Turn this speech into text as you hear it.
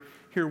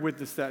here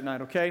with us that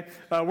night, okay?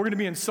 We're going to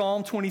be in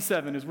Psalm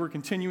 27 as we're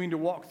continuing to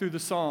walk through the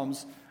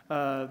Psalms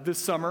this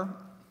summer.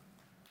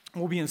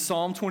 We'll be in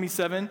Psalm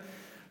 27.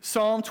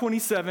 Psalm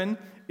 27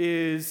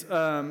 is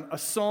a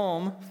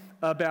psalm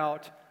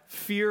about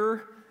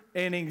fear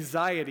and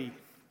anxiety,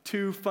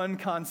 two fun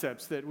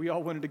concepts that we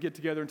all wanted to get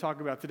together and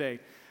talk about today.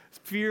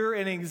 Fear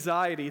and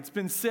anxiety. It's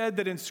been said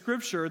that in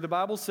Scripture, the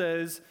Bible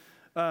says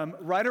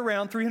right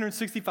around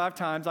 365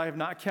 times, I have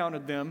not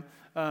counted them,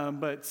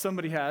 but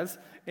somebody has,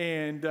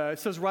 and it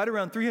says right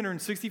around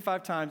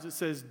 365 times, it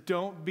says,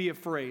 don't be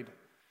afraid.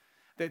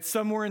 That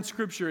somewhere in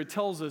Scripture, it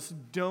tells us,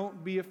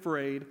 don't be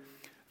afraid,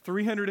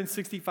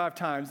 365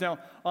 times. Now,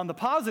 on the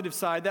positive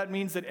side, that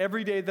means that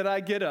every day that I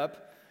get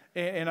up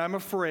and I'm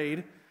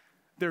afraid,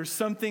 there's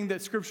something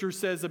that Scripture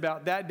says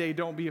about that day,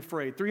 don't be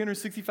afraid.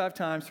 365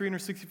 times,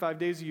 365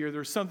 days a year,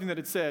 there's something that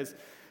it says.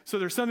 So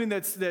there's something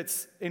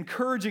that's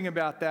encouraging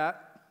about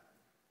that,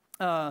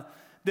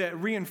 that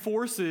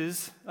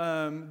reinforces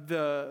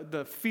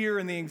the fear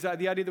and the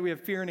anxiety, the idea that we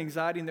have fear and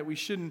anxiety and that we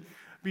shouldn't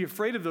be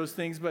afraid of those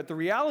things. But the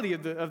reality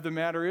of the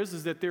matter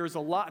is that there's a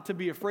lot to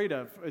be afraid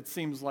of, it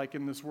seems like,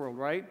 in this world,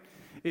 right?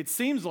 It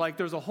seems like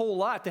there's a whole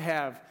lot to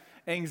have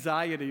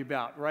anxiety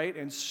about, right?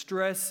 And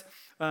stress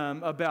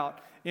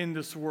about in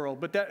this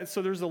world.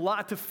 So there's a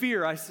lot to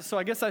fear. So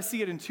I guess I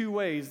see it in two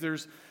ways.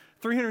 There's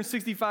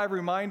 365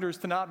 reminders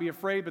to not be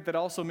afraid, but that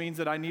also means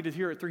that I need to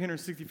hear it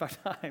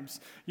 365 times,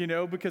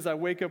 because I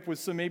wake up with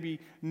some maybe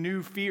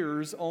new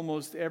fears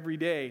almost every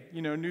day,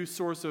 new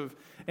source of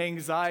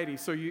anxiety.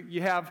 So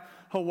you have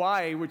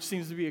Hawaii, which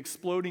seems to be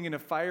exploding in a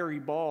fiery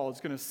ball.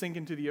 It's going to sink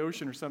into the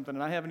ocean or something,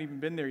 and I haven't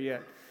even been there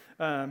yet.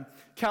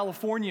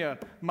 California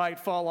might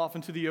fall off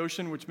into the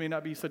ocean, which may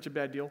not be such a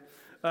bad deal.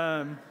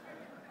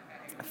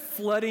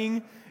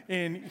 Flooding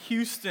in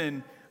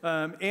Houston,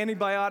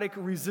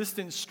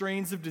 antibiotic-resistant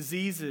strains of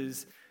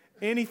diseases,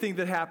 anything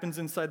that happens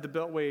inside the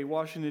Beltway,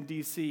 Washington,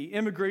 D.C.,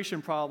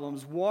 immigration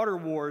problems, water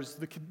wars.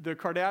 The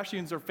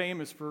Kardashians are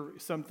famous for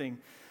something.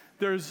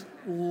 There's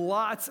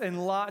lots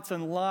and lots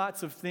and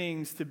lots of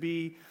things to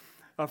be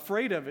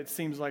afraid of, it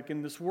seems like,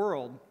 in this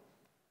world.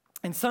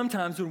 And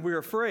sometimes when we're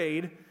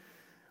afraid,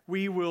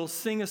 we will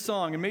sing a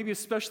song, and maybe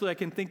especially I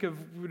can think of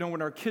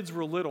when our kids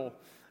were little,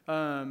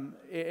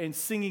 and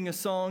singing a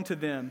song to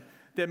them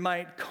that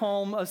might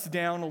calm us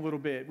down a little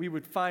bit. We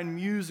would find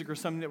music or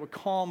something that would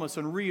calm us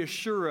and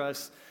reassure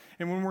us.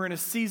 And when we're in a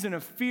season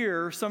of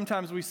fear,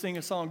 sometimes we sing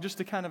a song just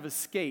to kind of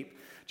escape,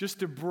 just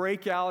to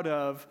break out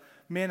of,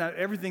 man,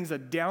 everything's a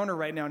downer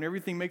right now and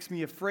everything makes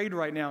me afraid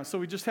right now. So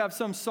we just have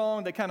some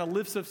song that kind of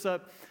lifts us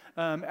up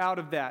out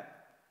of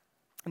that.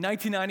 In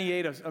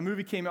 1998, a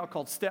movie came out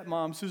called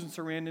Stepmom. Susan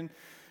Sarandon,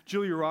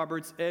 Julia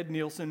Roberts, Ed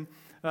Nielsen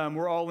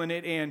were all in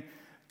it. And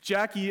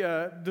Jackie,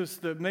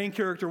 the main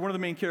character, one of the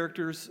main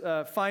characters,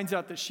 finds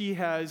out that she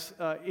has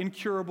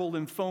incurable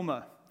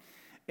lymphoma.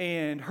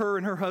 And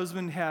her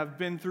husband have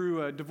been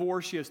through a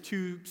divorce. She has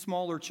two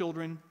smaller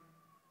children.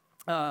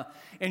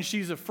 And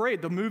she's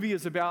afraid. The movie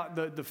is about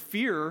the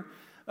fear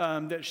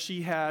that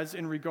she has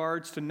in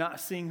regards to not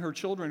seeing her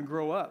children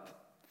grow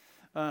up,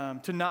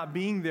 to not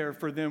being there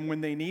for them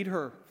when they need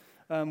her,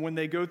 when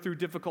they go through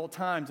difficult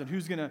times, and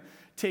who's going to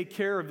take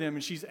care of them.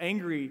 And she's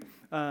angry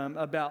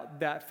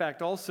about that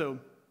fact also.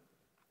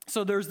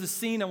 So there's the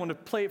scene, I want to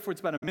play it for, it's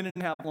about a minute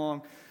and a half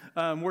long,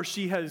 where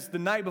the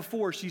night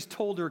before, she's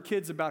told her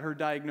kids about her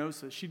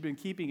diagnosis. She'd been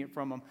keeping it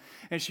from them.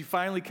 And she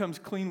finally comes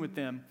clean with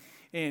them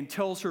and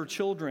tells her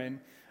children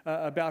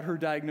about her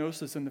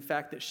diagnosis and the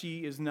fact that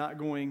she is not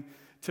going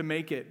to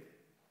make it.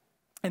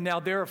 And now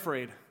they're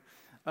afraid.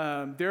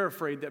 They're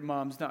afraid that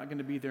mom's not going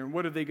to be there. And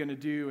what are they going to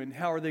do? And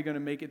how are they going to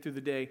make it through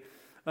the day?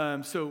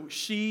 So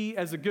she,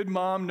 as a good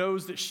mom,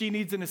 knows that she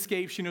needs an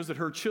escape. She knows that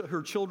her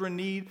children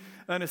need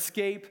an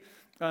escape.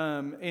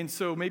 And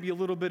so maybe a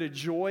little bit of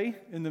joy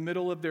in the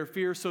middle of their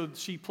fear. So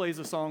she plays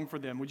a song for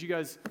them. Would you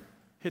guys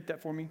hit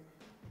that for me?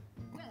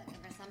 We're looking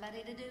for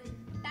somebody to do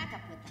backup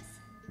with us.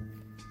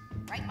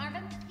 Right,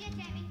 Marvin? Yeah,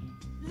 Jamie.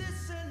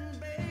 Listen,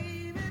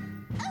 baby.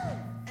 Oh!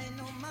 Ain't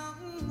no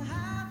mountain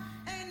high,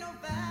 ain't no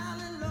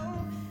valley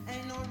low,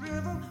 ain't no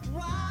river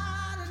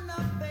wide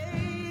enough,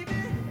 baby.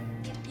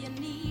 If you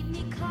need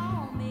me,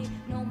 call me.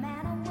 No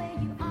matter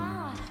where you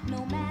are,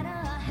 no matter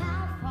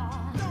how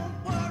far.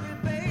 Don't worry,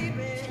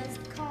 baby.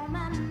 Just call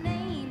my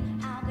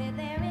name. I'll be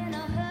there in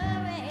a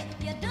hurry.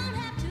 You don't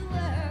have to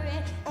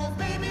worry. Oh,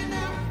 baby,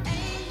 now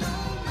ain't no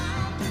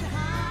mountain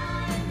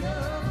high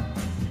enough,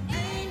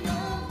 ain't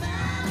no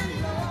valley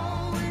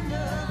low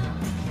enough,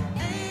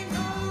 ain't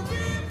no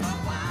river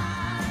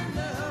wide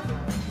enough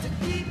to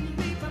keep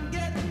me from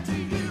getting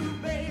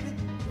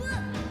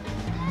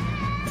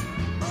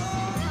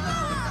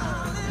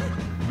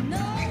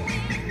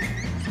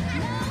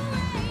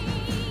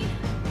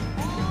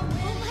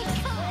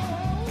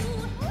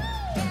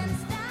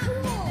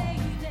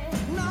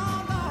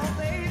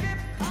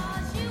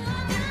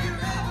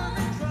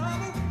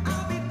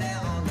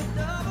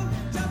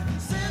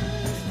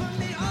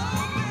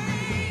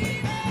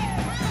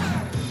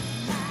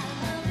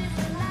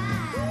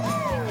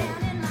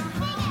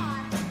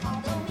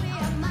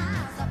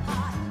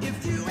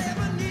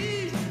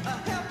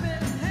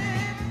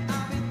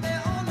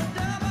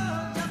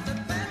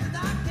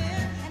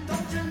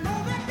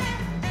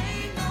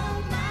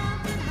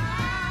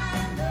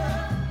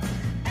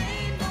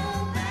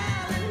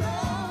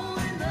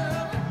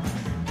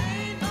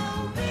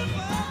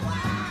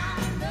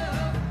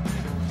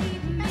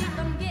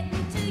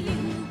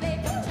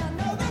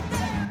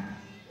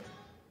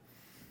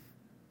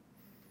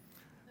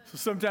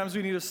Sometimes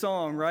we need a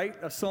song, right?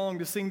 A song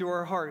to sing to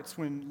our hearts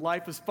when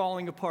life is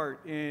falling apart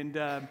and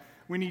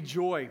we need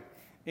joy.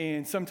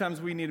 And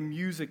sometimes we need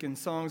music, and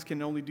songs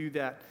can only do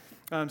that.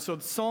 So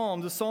the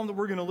psalm that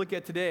we're going to look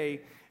at today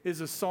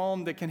is a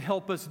psalm that can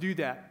help us do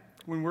that.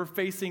 When we're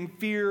facing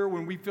fear,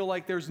 when we feel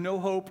like there's no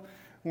hope,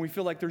 when we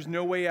feel like there's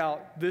no way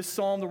out, this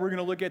psalm that we're going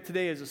to look at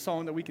today is a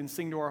song that we can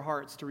sing to our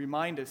hearts to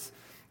remind us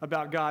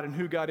about God and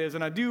who God is.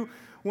 And I do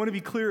want to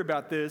be clear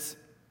about this,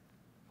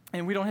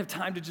 and we don't have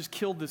time to just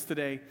kill this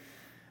today.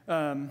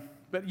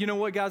 But you know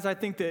what, guys? I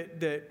think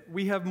that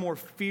we have more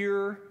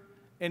fear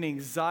and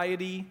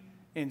anxiety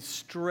and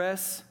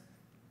stress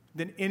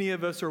than any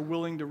of us are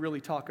willing to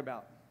really talk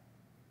about.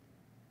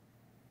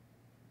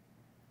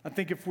 I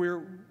think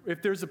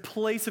if there's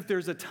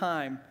a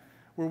time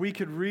where we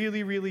could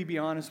really, really be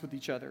honest with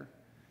each other,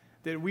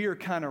 that we are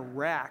kind of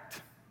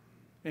racked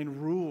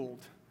and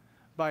ruled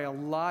by a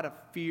lot of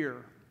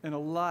fear and a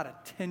lot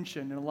of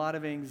tension and a lot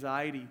of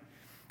anxiety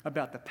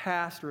about the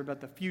past or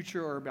about the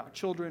future or about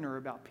children or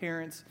about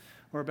parents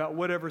or about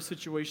whatever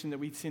situation that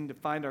we seem to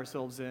find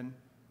ourselves in.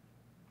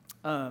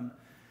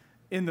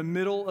 In the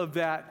middle of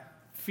that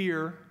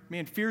fear,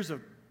 fear's a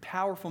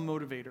powerful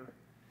motivator.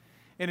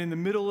 And in the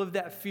middle of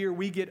that fear,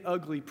 we get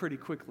ugly pretty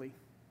quickly.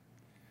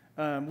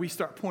 We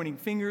start pointing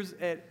fingers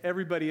at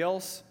everybody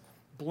else,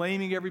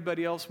 blaming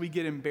everybody else. We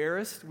get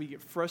embarrassed. We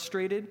get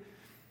frustrated.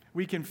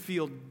 We can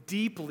feel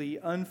deeply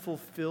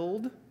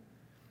unfulfilled.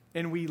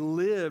 And we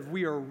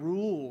are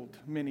ruled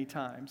many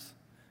times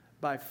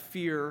by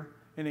fear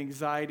and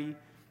anxiety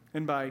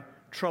and by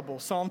trouble.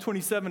 Psalm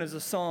 27 is a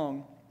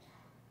song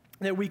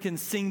that we can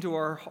sing to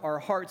our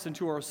hearts and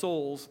to our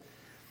souls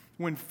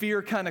when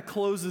fear kind of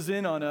closes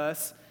in on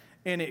us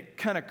and it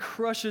kind of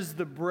crushes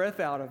the breath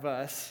out of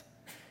us.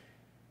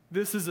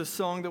 This is a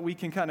song that we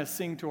can kind of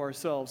sing to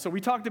ourselves. So we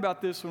talked about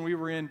this when we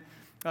were in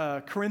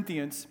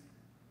Corinthians,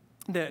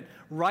 that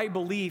right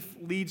belief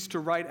leads to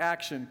right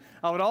action.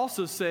 I would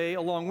also say,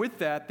 along with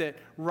that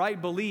right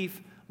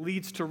belief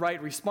leads to right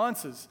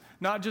responses.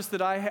 Not just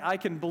that I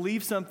can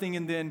believe something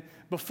and then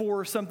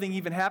before something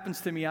even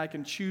happens to me, I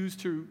can choose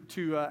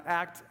to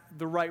act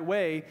the right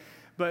way.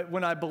 But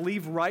when I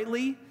believe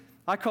rightly,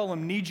 I call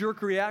them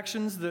knee-jerk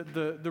reactions,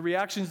 the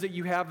reactions that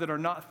you have that are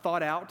not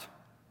thought out.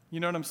 You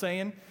know what I'm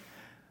saying?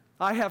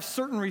 I have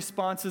certain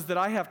responses that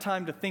I have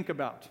time to think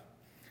about.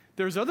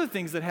 There's other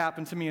things that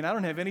happen to me and I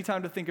don't have any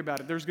time to think about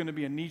it. There's going to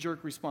be a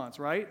knee-jerk response,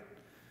 right?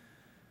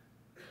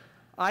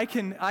 I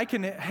can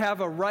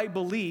have a right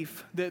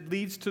belief that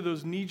leads to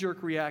those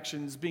knee-jerk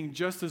reactions being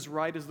just as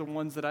right as the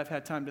ones that I've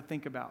had time to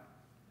think about.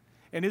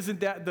 And isn't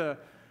that the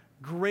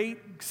great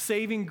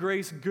saving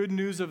grace, good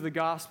news of the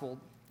gospel?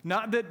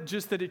 Not that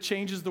just that it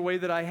changes the way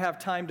that I have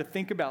time to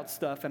think about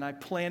stuff and I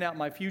plan out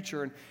my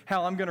future and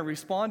how I'm going to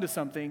respond to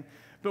something,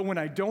 but when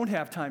I don't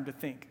have time to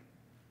think,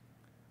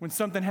 when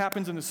something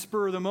happens in the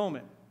spur of the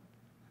moment,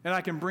 and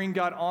I can bring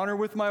God honor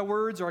with my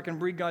words or I can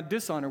bring God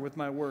dishonor with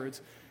my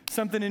words,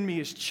 something in me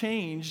has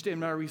changed and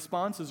my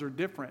responses are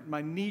different.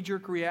 My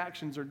knee-jerk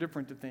reactions are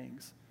different to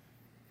things.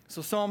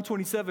 So Psalm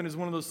 27 is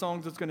one of those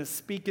songs that's going to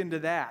speak into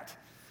that,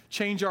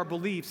 change our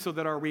beliefs so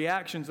that our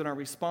reactions and our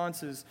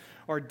responses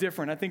are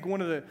different. I think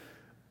one of the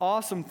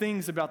awesome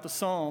things about the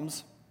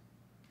Psalms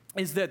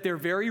is that they're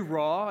very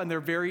raw and they're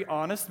very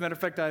honest. Matter of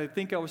fact, I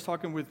think I was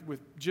talking with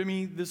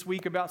Jimmy this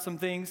week about some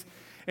things.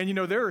 And you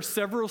know, there are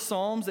several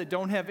Psalms that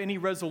don't have any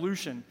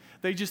resolution.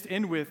 They just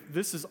end with,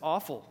 "This is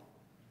awful.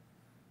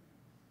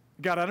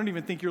 God, I don't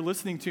even think you're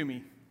listening to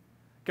me.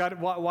 God,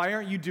 why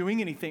aren't you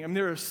doing anything?" I mean,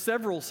 there are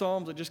several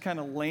Psalms that just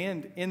kind of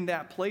land in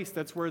that place.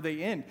 That's where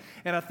they end.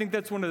 And I think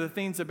that's one of the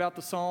things about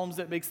the Psalms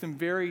that makes them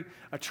very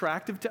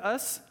attractive to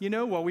us, you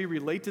know, while we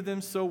relate to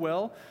them so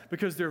well,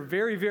 because they're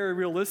very, very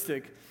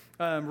realistic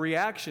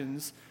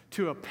reactions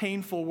to a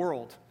painful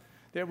world.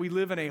 That we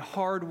live in a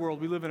hard world.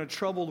 We live in a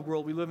troubled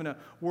world. We live in a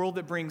world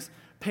that brings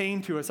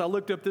pain to us. I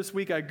looked up this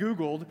week, I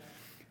Googled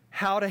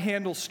how to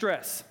handle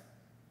stress.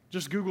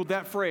 Just Googled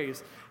that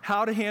phrase,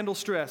 how to handle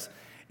stress.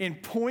 In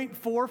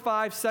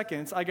 0.45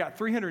 seconds, I got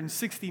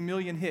 360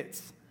 million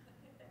hits.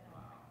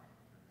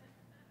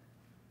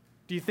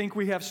 Do you think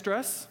we have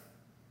stress?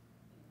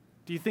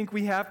 Do you think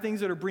we have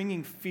things that are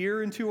bringing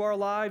fear into our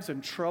lives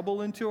and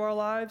trouble into our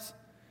lives?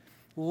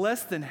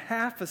 Less than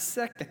half a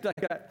second, I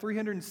got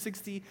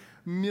 360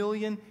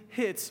 million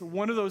hits.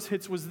 One of those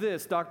hits was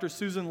this, Dr.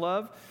 Susan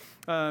Love.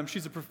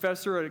 She's a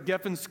professor at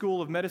Geffen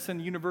School of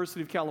Medicine,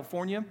 University of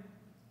California.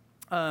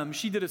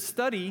 She did a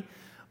study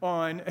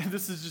on, and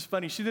this is just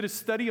funny, she did a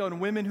study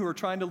on women who are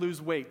trying to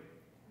lose weight.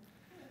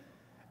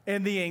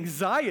 And the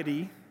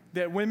anxiety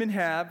that women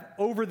have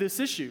over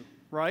this issue,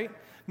 right?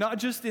 Not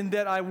just in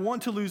that I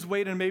want to lose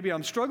weight and maybe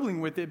I'm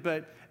struggling with it,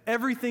 but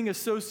everything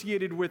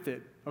associated with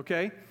it,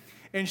 okay?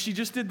 And she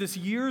just did this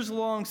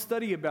years-long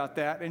study about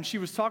that, and she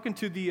was talking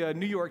to the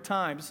New York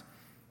Times,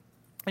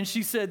 and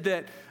she said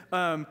that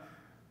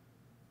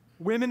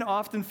women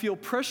often feel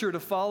pressure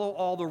to follow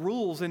all the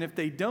rules, and if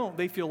they don't,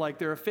 they feel like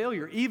they're a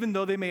failure. Even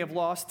though they may have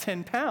lost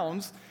 10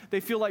 pounds, they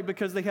feel like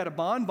because they had a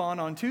bonbon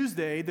on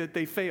Tuesday that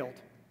they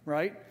failed,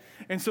 right?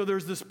 And so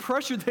there's this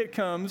pressure that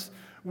comes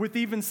with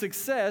even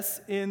success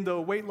in the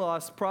weight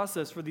loss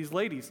process for these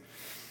ladies.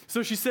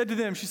 So she said to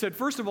them, she said,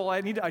 first of all,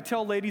 I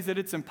tell ladies that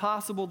it's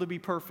impossible to be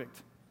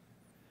perfect.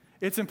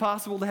 It's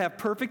impossible to have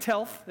perfect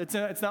health.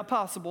 It's not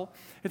possible.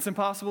 It's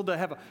impossible to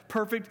have a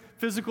perfect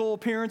physical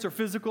appearance or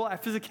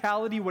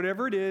physicality,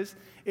 whatever it is.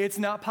 It's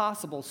not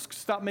possible.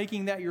 Stop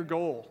making that your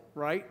goal,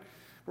 right?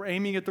 We're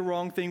aiming at the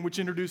wrong thing, which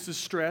introduces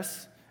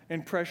stress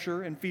and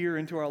pressure and fear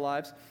into our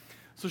lives.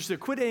 So she said,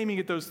 quit aiming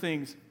at those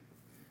things.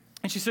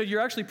 And she said,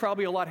 you're actually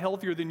probably a lot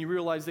healthier than you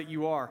realize that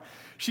you are.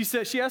 She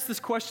asked this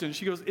question.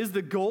 She goes, is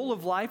the goal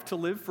of life to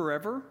live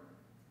forever?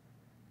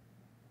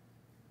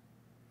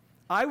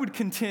 I would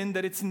contend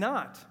that it's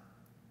not.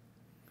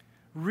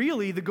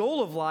 Really, the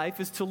goal of life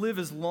is to live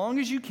as long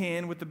as you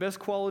can with the best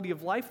quality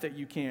of life that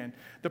you can.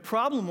 The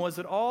problem was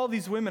that all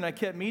these women I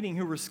kept meeting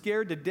who were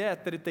scared to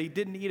death that if they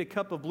didn't eat a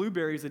cup of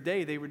blueberries a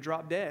day, they would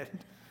drop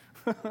dead.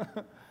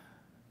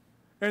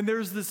 And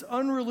there's this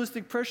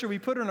unrealistic pressure we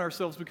put on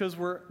ourselves because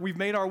we've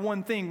made our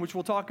one thing, which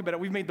we'll talk about it.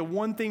 We've made the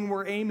one thing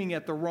we're aiming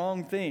at the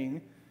wrong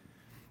thing.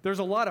 There's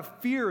a lot of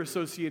fear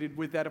associated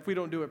with that if we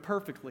don't do it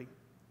perfectly.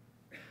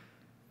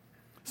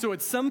 So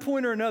at some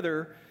point or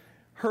another,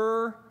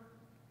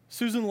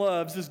 Susan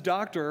Loves, this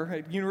doctor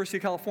at University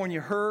of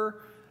California,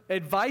 her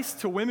advice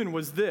to women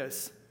was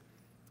this: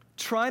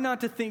 try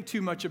not to think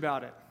too much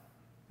about it.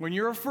 When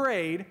you're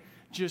afraid,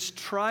 just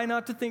try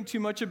not to think too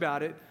much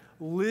about it.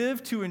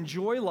 Live to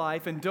enjoy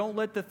life and don't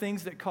let the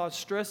things that cause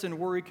stress and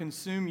worry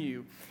consume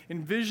you.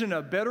 Envision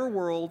a better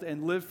world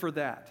and live for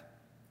that.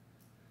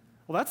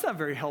 Well, that's not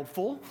very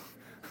helpful.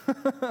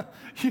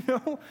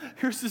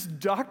 Here's this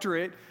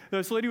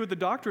lady with the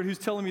doctorate who's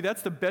telling me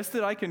that's the best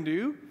that I can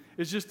do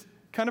is just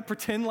kind of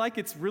pretend like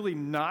it's really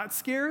not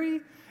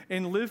scary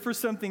and live for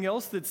something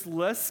else that's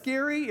less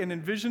scary and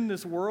envision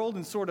this world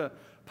and sort of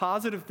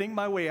positive think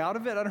my way out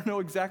of it. I don't know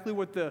exactly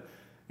what the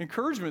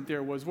encouragement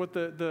there was, what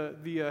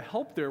the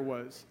help there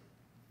was.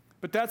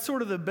 But that's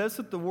sort of the best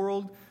that the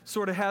world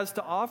sort of has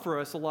to offer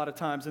us a lot of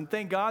times. And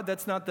thank God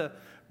that's not the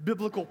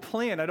biblical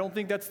plan. I don't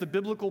think that's the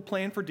biblical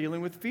plan for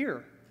dealing with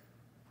fear.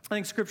 I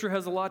think Scripture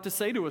has a lot to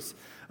say to us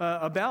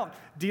about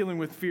dealing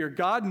with fear.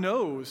 God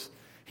knows.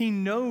 He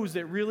knows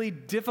that really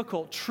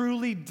difficult,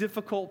 truly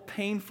difficult,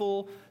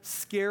 painful,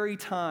 scary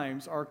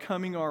times are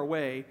coming our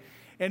way.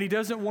 And He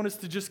doesn't want us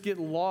to just get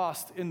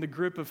lost in the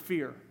grip of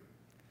fear.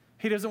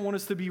 He doesn't want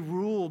us to be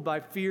ruled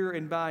by fear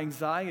and by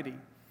anxiety.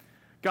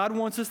 God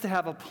wants us to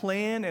have a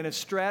plan and a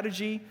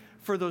strategy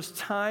for those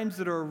times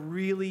that are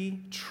really,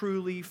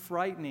 truly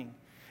frightening.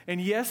 And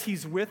yes,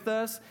 He's with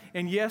us.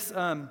 And yes,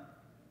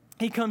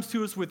 He comes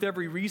to us with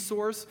every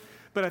resource.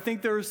 But I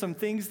think there are some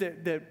things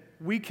that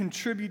we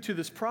contribute to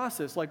this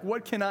process. Like,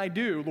 what can I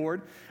do,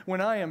 Lord, when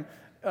I am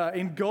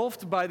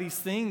engulfed by these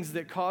things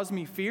that cause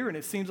me fear and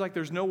it seems like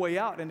there's no way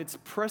out and it's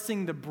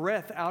pressing the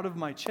breath out of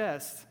my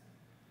chest?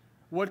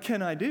 What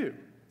can I do?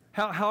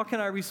 How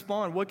can I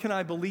respond? What can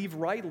I believe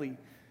rightly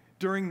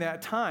during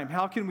that time?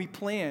 How can we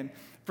plan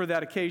for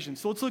that occasion?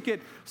 So let's look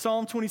at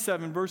Psalm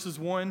 27, verses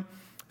 1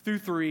 through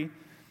 3.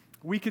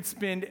 We could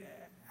spend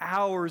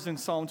hours in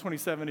Psalm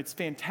 27. It's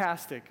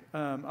fantastic.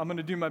 I'm going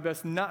to do my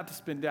best not to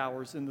spend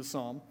hours in the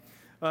Psalm,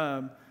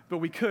 but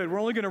we could.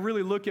 We're only going to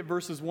really look at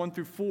verses 1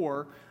 through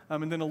 4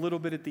 and then a little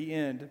bit at the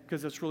end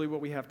because that's really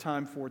what we have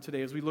time for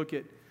today as we look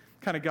at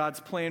kind of God's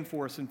plan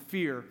for us in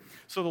fear.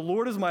 So the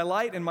Lord is my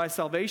light and my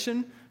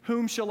salvation.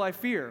 Whom shall I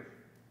fear?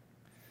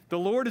 The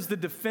Lord is the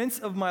defense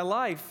of my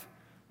life.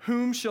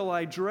 Whom shall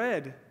I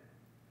dread?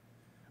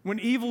 When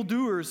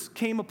evildoers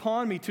came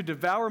upon me to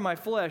devour my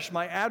flesh,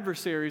 my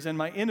adversaries and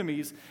my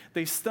enemies,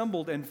 they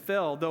stumbled and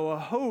fell. Though a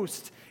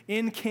host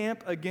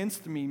encamp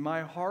against me,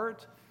 my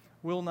heart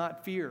will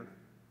not fear.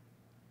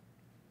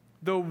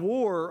 Though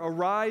war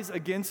arise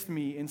against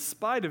me, in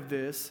spite of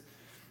this,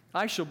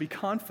 I shall be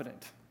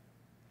confident.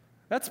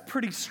 That's a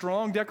pretty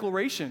strong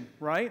declaration,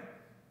 right?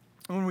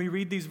 When we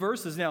read these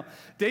verses. Now,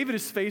 David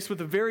is faced with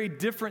a very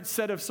different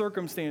set of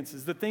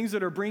circumstances. The things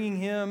that are bringing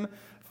him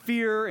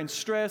fear and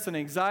stress and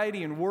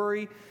anxiety and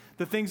worry,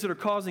 the things that are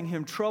causing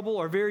him trouble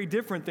are very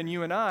different than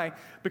you and I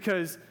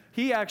because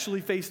he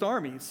actually faced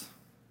armies.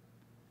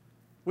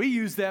 We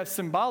use that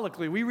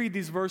symbolically. We read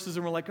these verses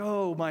and we're like,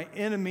 oh, my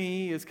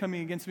enemy is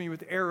coming against me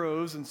with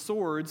arrows and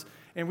swords,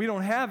 and we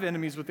don't have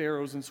enemies with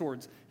arrows and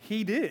swords.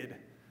 He did.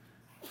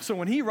 So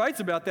when he writes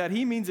about that,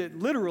 he means it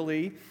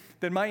literally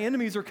that my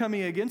enemies are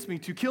coming against me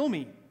to kill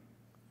me.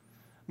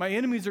 My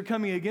enemies are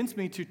coming against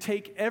me to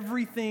take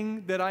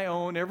everything that I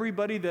own,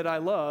 everybody that I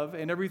love,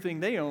 and everything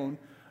they own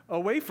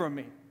away from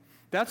me.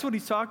 That's what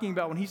he's talking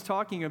about when he's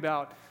talking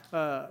about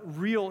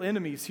real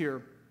enemies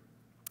here.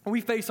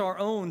 We face our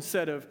own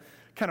set of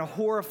kind of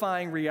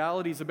horrifying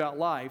realities about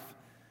life.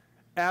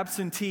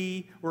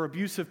 Absentee or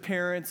abusive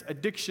parents,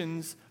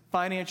 addictions,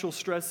 financial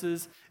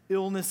stresses,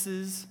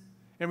 illnesses.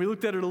 And we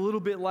looked at it a little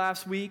bit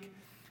last week,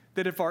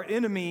 that if our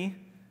enemy,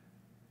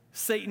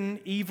 Satan,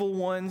 evil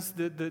ones,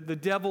 the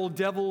devil,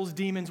 devils,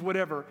 demons,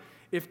 whatever,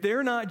 if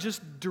they're not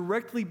just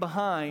directly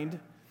behind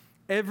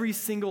every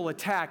single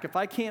attack, if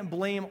I can't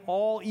blame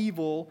all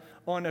evil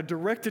on a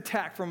direct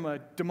attack from a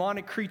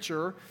demonic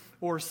creature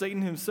or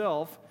Satan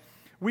himself,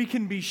 we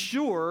can be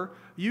sure,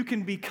 you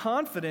can be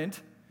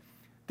confident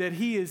that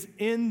he is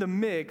in the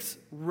mix,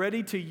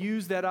 ready to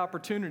use that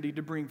opportunity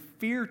to bring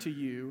fear to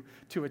you,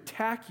 to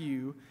attack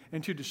you,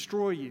 and to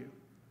destroy you.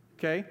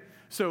 Okay?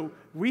 So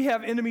we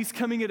have enemies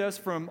coming at us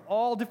from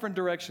all different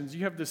directions.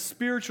 You have the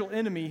spiritual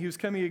enemy who's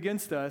coming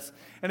against us.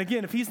 And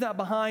again, if he's not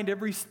behind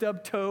every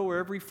stub toe or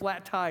every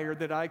flat tire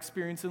that I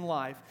experience in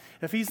life,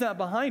 if he's not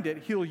behind it,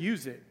 he'll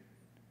use it.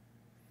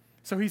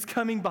 So he's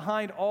coming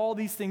behind all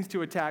these things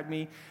to attack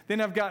me.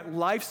 Then I've got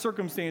life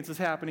circumstances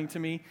happening to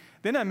me.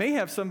 Then I may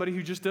have somebody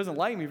who just doesn't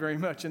like me very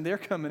much, and they're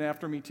coming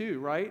after me too,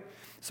 right?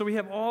 So we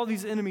have all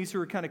these enemies who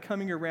are kind of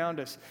coming around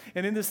us.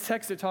 And in this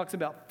text, it talks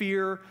about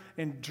fear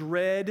and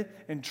dread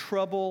and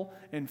trouble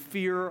and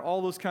fear,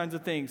 all those kinds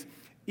of things.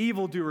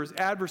 Evildoers,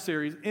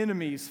 adversaries,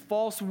 enemies,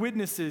 false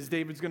witnesses,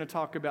 David's going to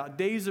talk about,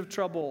 days of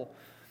trouble.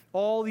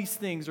 All these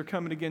things are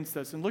coming against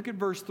us. And look at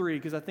verse 3,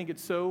 because I think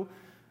it's so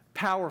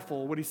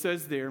powerful what he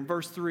says there. In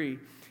verse 3,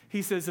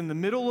 he says, in the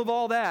middle of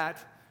all that,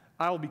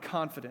 I will be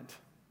confident.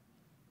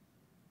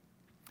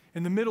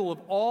 In the middle of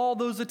all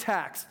those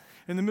attacks,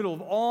 in the middle of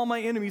all my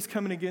enemies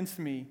coming against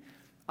me,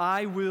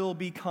 I will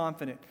be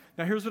confident.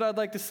 Now, here's what I'd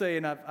like to say,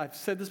 and I've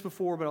said this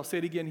before, but I'll say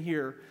it again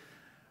here.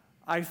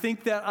 I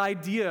think that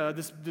idea,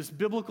 this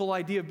biblical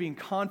idea of being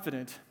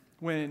confident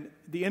when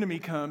the enemy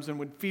comes and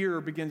when fear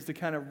begins to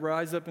kind of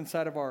rise up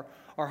inside of our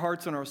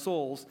hearts and our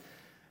souls,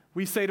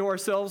 we say to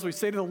ourselves, we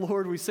say to the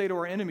Lord, we say to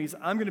our enemies,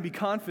 I'm going to be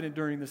confident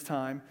during this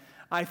time.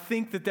 I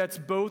think that that's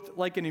both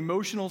like an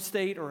emotional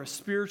state or a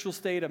spiritual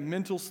state, a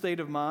mental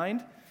state of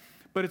mind,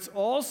 but it's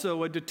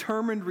also a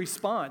determined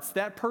response.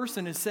 That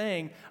person is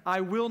saying, I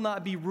will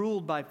not be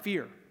ruled by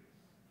fear.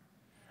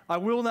 I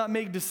will not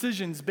make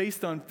decisions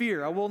based on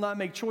fear. I will not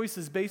make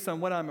choices based on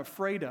what I'm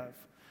afraid of.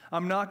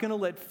 I'm not going to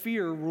let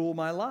fear rule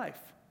my life.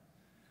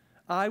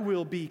 I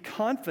will be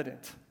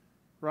confident,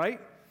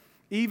 right?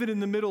 Even in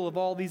the middle of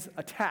all these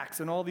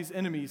attacks and all these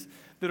enemies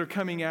that are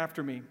coming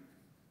after me.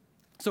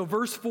 So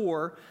verse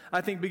 4,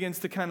 I think, begins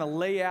to kind of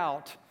lay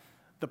out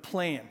the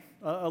plan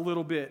a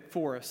little bit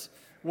for us.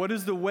 What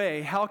is the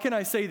way? How can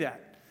I say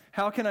that?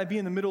 How can I be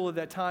in the middle of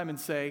that time and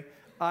say,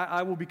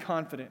 I will be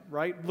confident,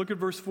 right? Look at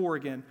verse 4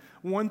 again.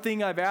 One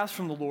thing I've asked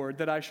from the Lord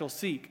that I shall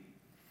seek,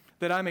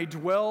 that I may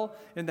dwell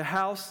in the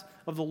house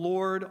of the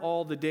Lord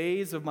all the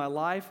days of my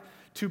life,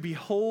 to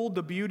behold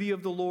the beauty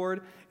of the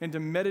Lord and to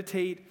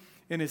meditate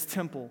in his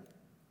temple.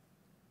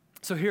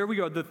 So here we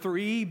go. The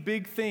three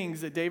big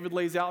things that David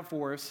lays out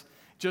for us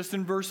just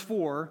in verse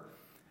 4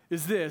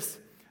 is this,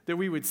 that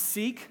we would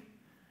seek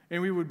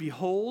and we would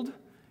behold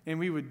and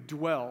we would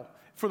dwell.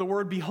 For the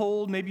word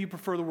behold, maybe you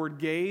prefer the word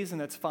gaze, and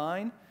that's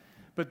fine.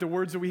 But the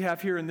words that we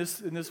have here in this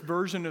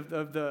version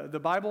of the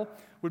Bible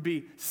would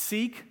be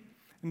seek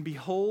and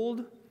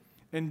behold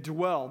and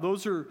dwell.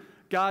 Those are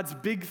God's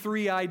big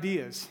three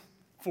ideas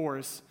for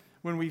us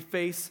when we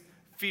face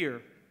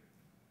fear.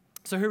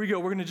 So here we go.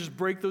 We're going to just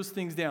break those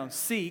things down.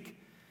 Seek.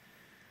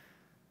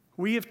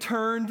 We have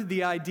turned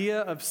the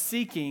idea of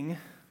seeking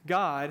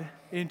God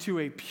into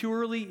a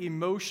purely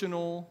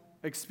emotional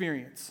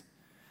experience.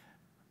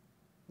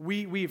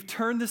 We've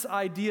turned this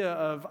idea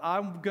of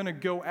I'm going to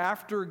go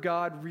after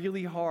God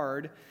really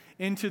hard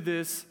into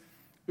this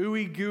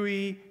ooey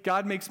gooey,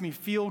 God makes me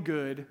feel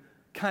good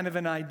kind of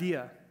an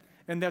idea.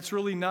 And that's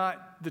really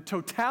not the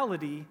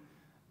totality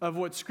of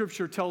what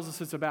Scripture tells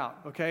us it's about,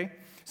 okay?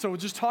 So we'll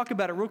just talk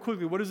about it real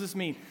quickly. What does this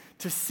mean?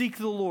 To seek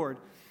the Lord.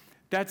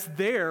 That's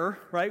there,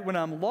 right? When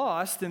I'm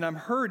lost and I'm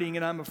hurting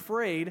and I'm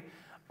afraid,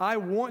 I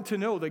want to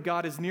know that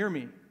God is near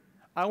me.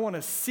 I want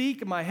to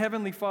seek my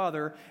Heavenly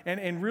Father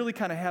and really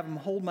kind of have him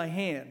hold my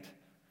hand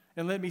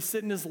and let me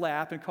sit in his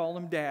lap and call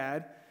him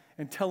Dad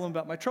and tell him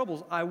about my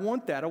troubles. I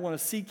want that. I want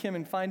to seek him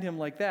and find him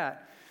like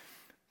that.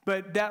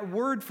 But that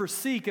word for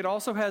seek, it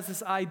also has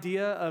this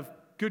idea of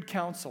good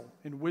counsel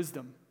and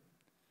wisdom.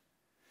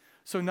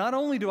 So not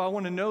only do I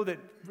want to know that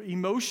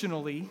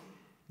emotionally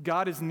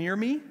God is near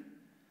me,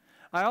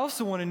 I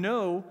also want to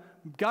know,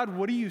 God,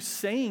 what are you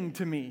saying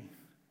to me?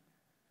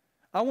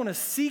 I want to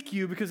seek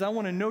you because I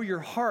want to know your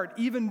heart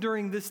even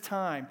during this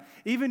time,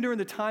 even during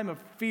the time of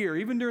fear,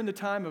 even during the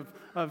time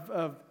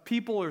of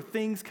people or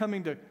things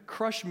coming to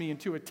crush me and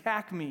to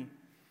attack me.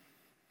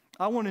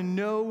 I want to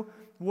know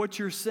what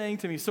you're saying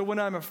to me. So when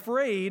I'm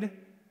afraid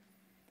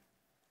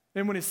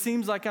and when it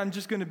seems like I'm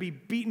just going to be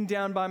beaten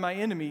down by my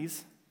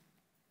enemies,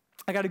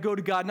 I got to go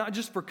to God not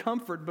just for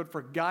comfort, but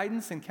for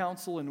guidance and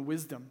counsel and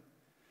wisdom.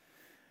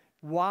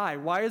 Why?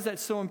 Why is that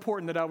so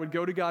important that I would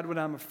go to God when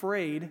I'm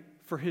afraid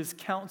for his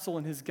counsel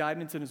and his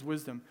guidance and his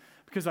wisdom?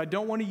 Because I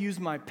don't want to use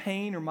my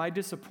pain or my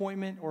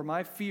disappointment or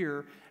my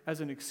fear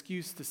as an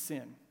excuse to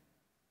sin.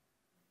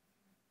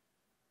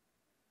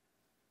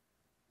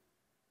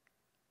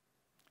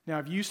 Now,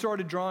 if you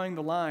started drawing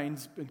the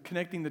lines and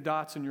connecting the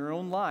dots in your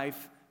own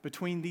life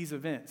between these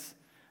events,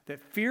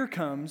 that fear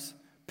comes,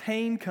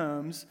 pain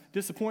comes,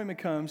 disappointment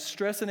comes,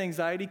 stress and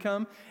anxiety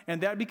come,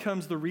 and that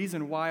becomes the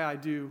reason why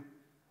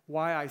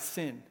I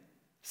sin.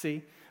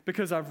 See?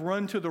 Because I've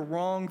run to the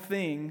wrong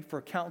thing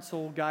for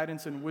counsel,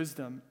 guidance, and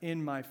wisdom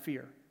in my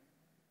fear.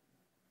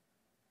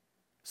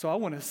 So I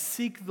want to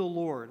seek the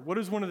Lord. What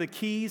is one of the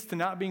keys to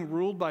not being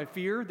ruled by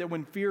fear? That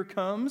when fear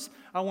comes,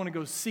 I want to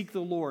go seek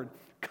the Lord.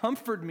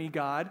 Comfort me,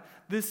 God.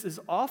 This is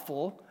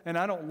awful, and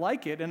I don't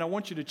like it, and I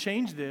want you to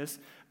change this,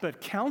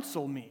 but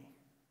counsel me.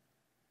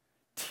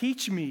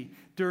 Teach me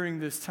during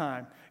this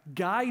time.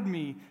 Guide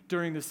me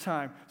during this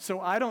time so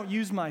I don't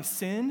use my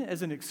sin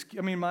as an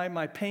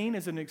my pain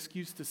as an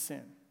excuse to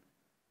sin.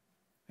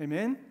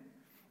 Amen?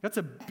 That's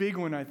a big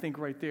one, I think,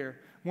 right there.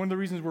 One of the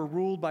reasons we're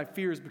ruled by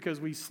fear is because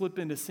we slip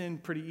into sin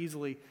pretty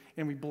easily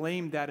and we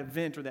blame that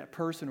event or that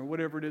person or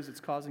whatever it is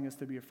that's causing us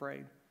to be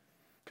afraid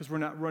because we're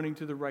not running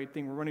to the right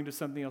thing. We're running to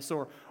something else.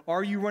 So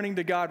are you running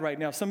to God right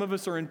now? Some of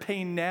us are in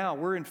pain now.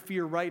 We're in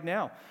fear right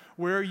now.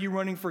 Where are you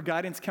running for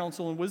guidance,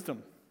 counsel, and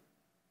wisdom?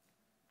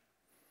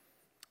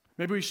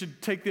 Maybe we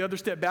should take the other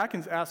step back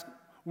and ask,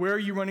 where are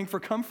you running for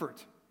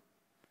comfort?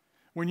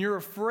 When you're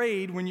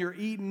afraid, when you're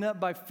eaten up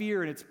by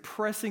fear and it's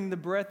pressing the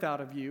breath out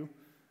of you,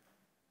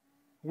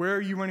 where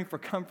are you running for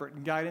comfort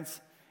and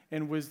guidance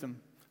and wisdom?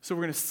 So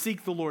we're going to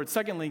seek the Lord.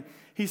 Secondly,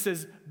 he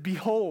says,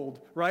 behold,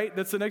 right?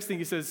 That's the next thing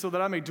he says, so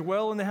that I may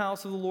dwell in the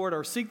house of the Lord,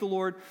 or seek the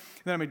Lord,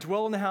 that I may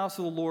dwell in the house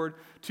of the Lord,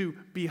 to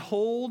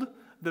behold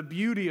the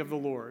beauty of the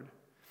Lord.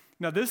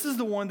 Now, this is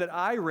the one that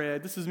I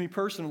read, this is me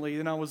personally,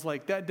 and I was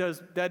like, that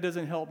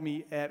doesn't help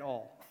me at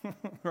all,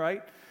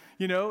 right?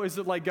 You know, is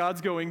it like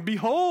God's going,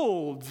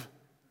 behold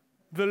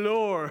the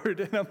Lord?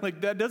 And I'm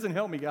like, that doesn't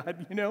help me,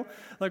 God, you know?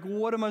 Like,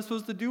 what am I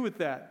supposed to do with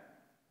that?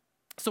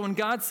 So when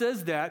God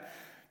says that,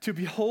 to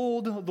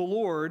behold the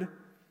Lord,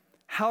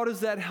 how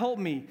does that help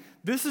me?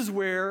 This is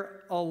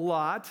where a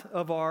lot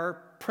of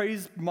our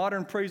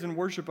modern praise and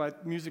worship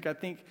music, I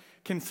think,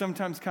 can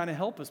sometimes kind of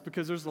help us,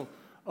 because there's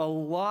a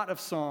lot of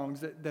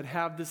songs that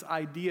have this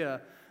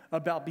idea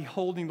about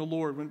beholding the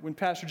Lord. When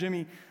Pastor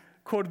Jimmy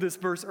quoted this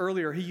verse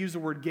earlier, he used the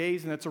word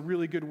gaze, and that's a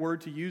really good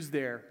word to use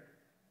there.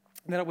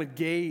 And that I would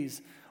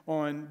gaze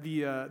on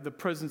the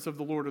presence of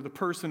the Lord, or the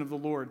person of the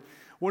Lord.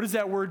 What does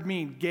that word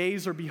mean,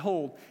 gaze or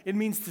behold? It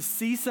means to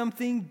see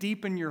something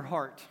deep in your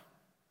heart.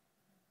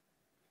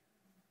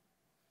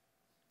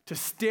 To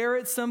stare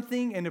at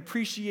something and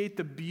appreciate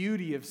the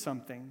beauty of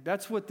something.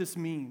 That's what this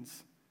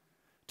means.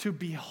 To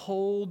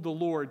behold the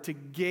Lord, to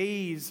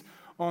gaze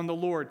on the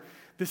Lord.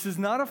 This is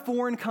not a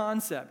foreign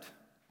concept,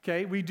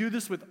 okay? We do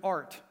this with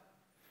art.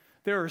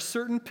 There are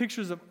certain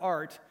pictures of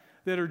art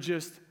that are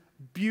just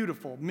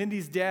beautiful.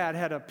 Mindy's dad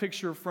had a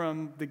picture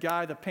from the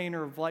guy, the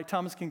painter of light,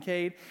 Thomas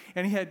Kincaid,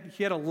 and he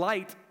had a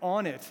light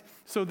on it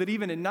so that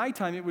even at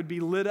nighttime it would be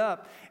lit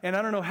up. And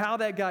I don't know how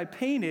that guy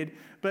painted,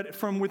 but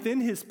from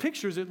within his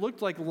pictures it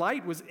looked like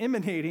light was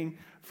emanating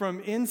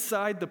from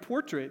inside the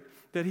portrait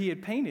that he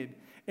had painted.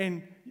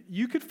 And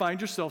you could find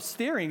yourself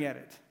staring at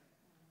it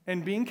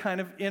and being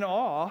kind of in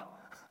awe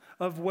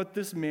of what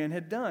this man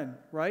had done,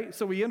 right?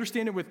 So we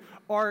understand it with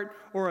art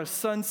or a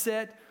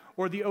sunset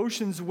or the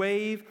ocean's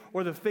wave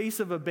or the face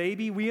of a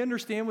baby. We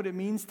understand what it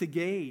means to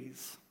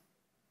gaze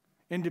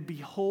and to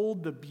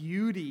behold the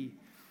beauty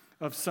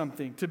of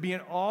something, to be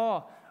in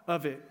awe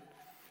of it.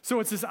 So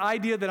it's this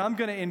idea that I'm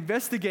going to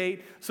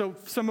investigate. So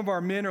some of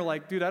our men are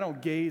like, dude, I don't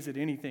gaze at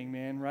anything,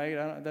 man,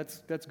 right?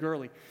 That's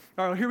girly.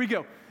 All right, here we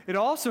go. It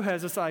also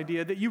has this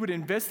idea that you would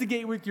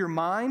investigate with your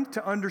mind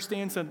to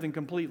understand something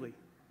completely.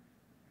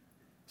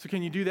 So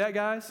can you do that,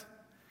 guys?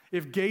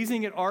 If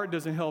gazing at art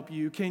doesn't help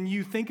you, can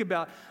you think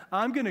about,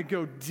 I'm going to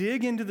go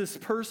dig into this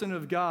person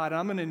of God.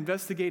 I'm going to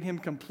investigate him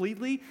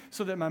completely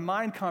so that my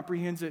mind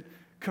comprehends it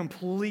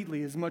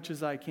completely as much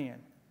as I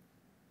can.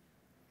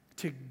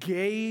 To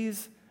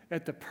gaze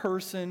at the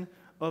person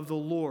of the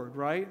Lord,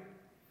 right?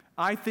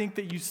 I think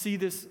that you see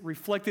this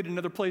reflected in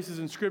other places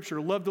in Scripture.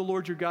 Love the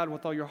Lord your God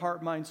with all your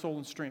heart, mind, soul,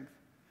 and strength.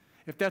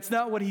 If that's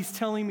not what he's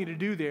telling me to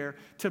do there,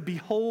 to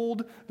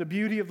behold the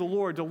beauty of the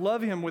Lord, to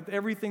love him with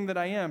everything that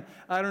I am,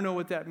 I don't know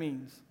what that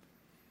means.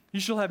 You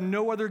shall have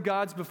no other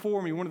gods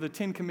before me, one of the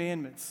 10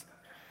 commandments.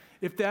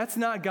 If that's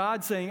not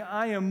God saying,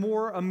 I am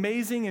more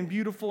amazing and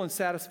beautiful and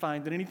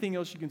satisfying than anything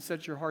else you can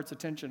set your heart's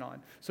attention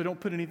on, so don't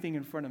put anything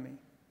in front of me.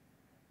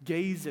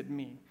 Gaze at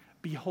me.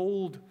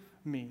 Behold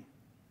me.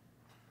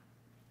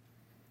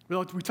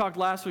 We talked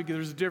last week,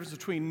 there's a difference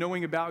between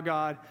knowing about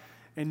God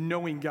and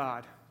knowing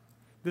God.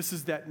 This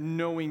is that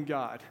knowing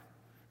God,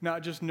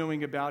 not just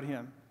knowing about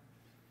him.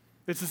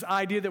 It's this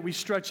idea that we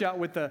stretch out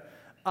with the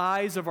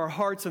eyes of our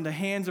hearts and the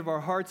hands of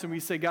our hearts, and we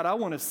say, God, I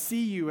want to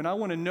see you and I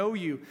want to know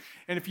you.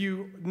 And if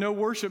you know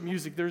worship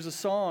music, there's a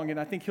song, and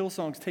I think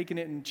Hillsong's taken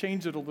it and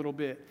changed it a little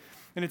bit.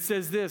 And it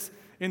says this,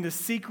 in the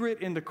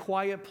secret, in the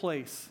quiet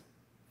place,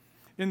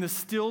 in the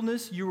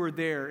stillness, you are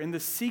there. In the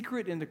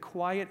secret, in the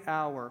quiet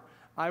hour,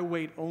 I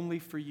wait only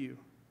for you,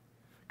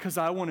 because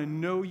I want to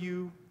know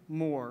you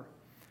more.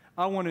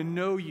 I want to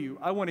know you.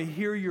 I want to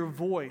hear your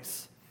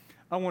voice.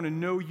 I want to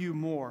know you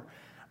more.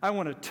 I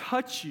want to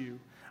touch you.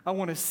 I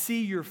want to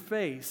see your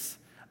face.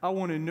 I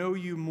want to know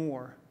you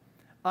more.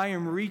 I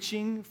am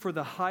reaching for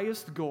the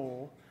highest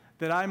goal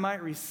that I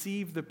might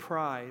receive the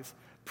prize,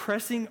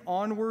 pressing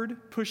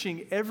onward,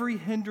 pushing every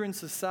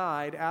hindrance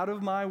aside out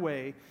of my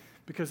way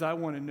because I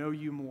want to know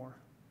you more.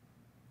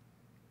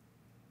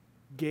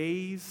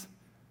 Gaze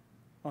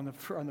on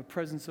the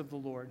presence of the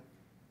Lord.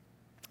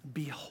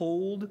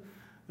 Behold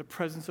the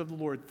presence of the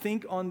Lord.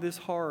 Think on this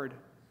hard.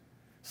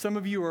 Some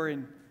of you are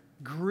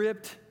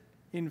gripped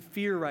in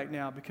fear right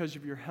now because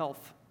of your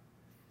health.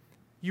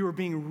 You are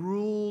being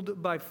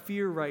ruled by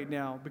fear right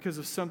now because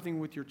of something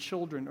with your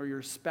children or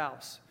your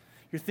spouse.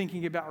 You're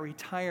thinking about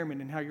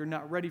retirement and how you're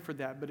not ready for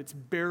that, but it's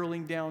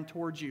barreling down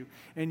towards you,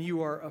 and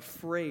you are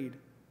afraid.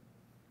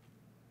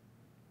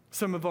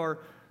 Some of our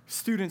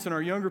students and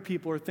our younger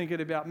people are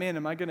thinking about, man,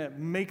 am I going to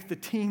make the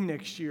team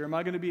next year? Am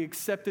I going to be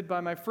accepted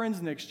by my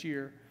friends next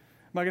year?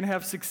 Am I going to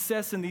have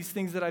success in these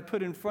things that I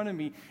put in front of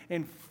me?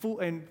 And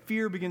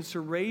fear begins to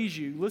raise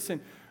you. Listen,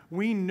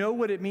 we know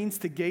what it means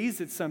to gaze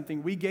at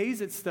something. We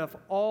gaze at stuff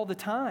all the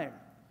time.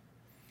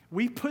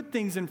 We put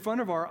things in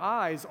front of our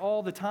eyes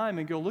all the time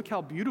and go, look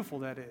how beautiful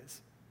that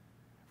is.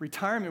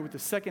 Retirement with the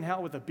second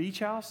house, with a beach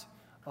house?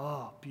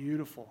 Oh,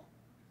 beautiful.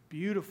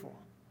 Beautiful.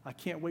 I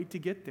can't wait to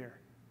get there.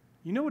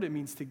 You know what it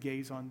means to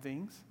gaze on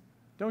things,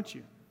 don't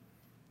you?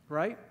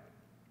 Right?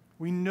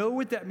 We know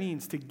what that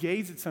means to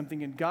gaze at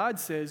something. And God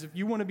says, if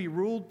you don't want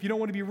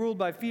to be ruled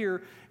by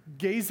fear,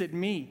 gaze at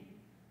me.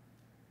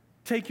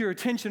 Take your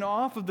attention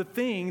off of the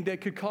thing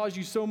that could cause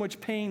you so much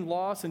pain,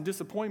 loss, and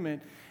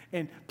disappointment,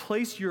 and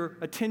place your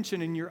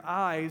attention and your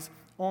eyes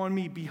on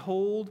me.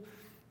 Behold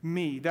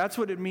me. That's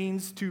what it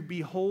means to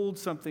behold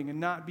something and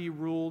not be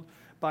ruled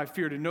by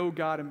fear, to know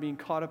God and being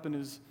caught up in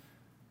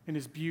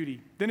his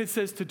beauty. Then it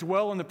says to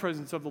dwell in the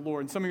presence of the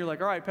Lord. And some of you are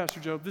like, all right, Pastor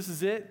Joe, this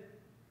is it.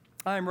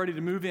 I am ready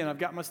to move in. I've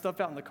got my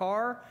stuff out in the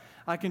car.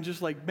 I can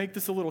just make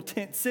this a little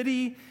tent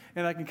city,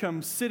 and I can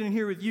come sit in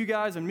here with you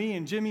guys, and me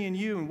and Jimmy and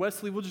you and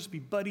Wesley, we'll just be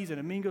buddies and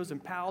amigos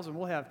and pals, and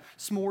we'll have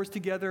s'mores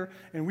together,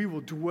 and we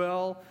will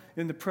dwell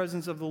in the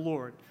presence of the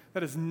Lord.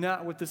 That is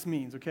not what this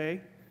means,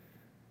 okay?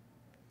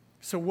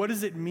 So what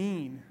does it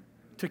mean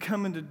to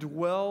come and to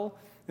dwell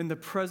in the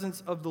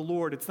presence of the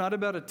Lord? It's not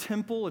about a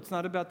temple. It's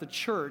not about the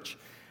church.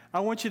 I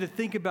want you to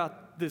think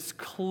about this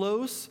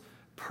close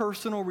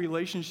personal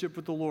relationship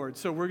with the Lord.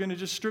 So we're going to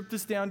just strip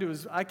this down to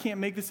I can't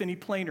make this any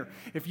plainer.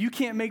 If you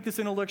can't make this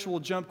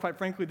intellectual jump, quite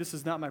frankly, this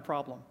is not my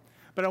problem.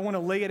 But I want to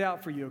lay it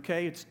out for you,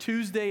 okay? It's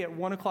Tuesday at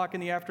 1 o'clock in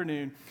the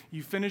afternoon.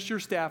 You finish your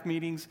staff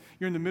meetings.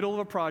 You're in the middle of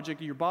a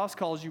project. Your boss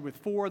calls you with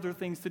 4 other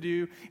things to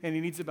do, and he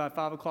needs it by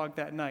 5 o'clock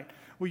that night.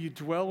 Will you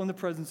dwell in the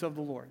presence of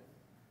the Lord?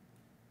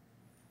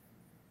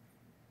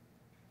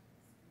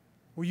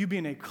 Will you be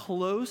in a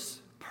close,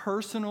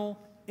 personal,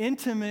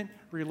 intimate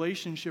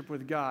relationship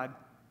with God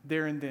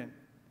there and then?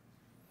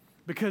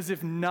 Because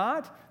if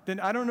not, then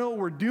I don't know what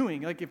we're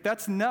doing. If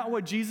that's not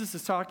what Jesus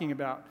is talking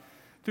about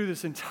through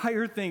this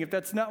entire thing, if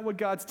that's not what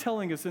God's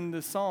telling us in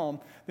this psalm,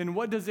 then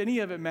what does any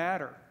of it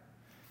matter?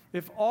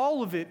 If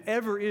all of it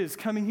ever is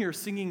coming here,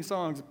 singing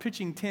songs,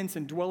 pitching tents,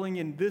 and dwelling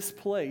in this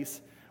place,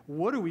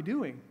 what are we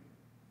doing?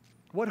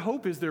 What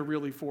hope is there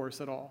really for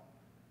us at all?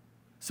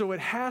 So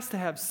it has to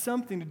have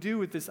something to do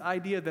with this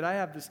idea that I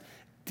have this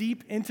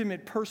deep,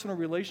 intimate, personal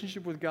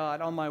relationship with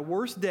God. On my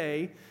worst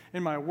day,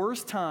 in my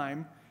worst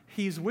time,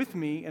 He's with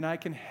me, and I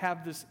can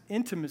have this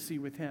intimacy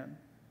with Him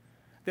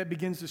that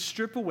begins to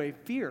strip away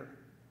fear.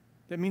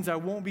 That means I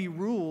won't be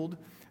ruled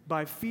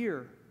by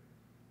fear.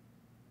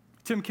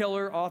 Tim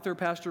Keller, author,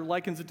 pastor,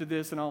 likens it to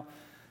this, and I'll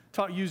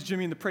use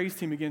Jimmy and the praise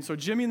team again. So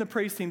Jimmy and the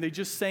praise team, they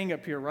just sang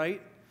up here,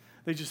 right?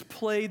 They just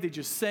played, they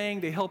just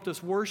sang, they helped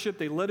us worship,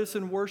 they led us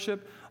in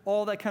worship,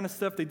 all that kind of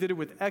stuff. They did it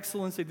with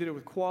excellence, they did it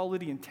with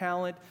quality and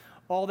talent,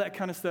 all that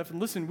kind of stuff. And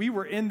listen, we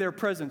were in their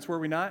presence, were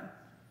we not?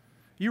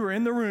 You were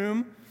in the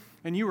room,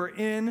 and you were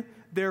in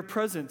their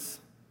presence.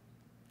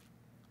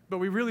 But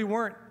we really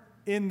weren't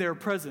in their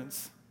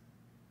presence.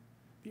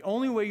 The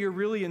only way you're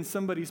really in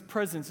somebody's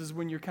presence is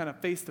when you're kind of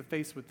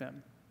face-to-face with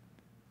them.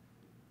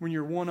 When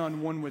you're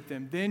one-on-one with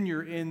them, then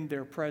you're in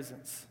their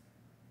presence.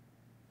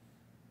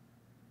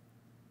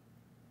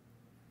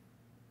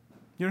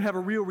 You don't have a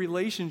real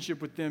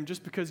relationship with them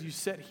just because you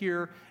sat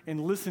here and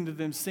listened to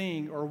them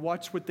sing or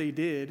watched what they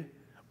did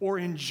or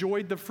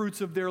enjoyed the fruits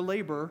of their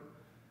labor.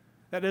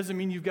 That doesn't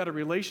mean you've got a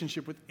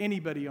relationship with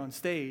anybody on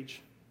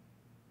stage.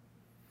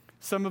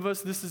 Some of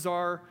us, this is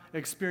our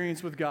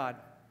experience with God.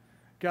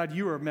 God,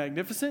 you are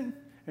magnificent,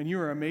 and you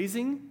are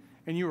amazing,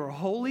 and you are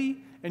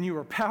holy, and you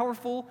are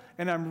powerful,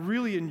 and I'm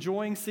really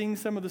enjoying seeing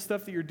some of the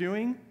stuff that you're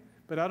doing,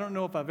 but I don't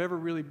know if I've ever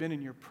really been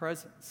in your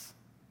presence.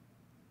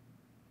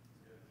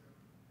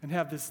 And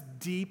have this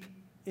deep,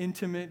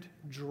 intimate,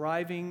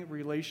 driving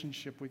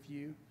relationship with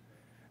you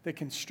that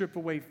can strip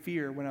away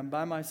fear when I'm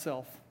by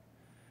myself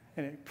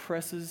and it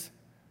presses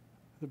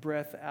the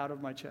breath out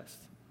of my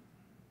chest.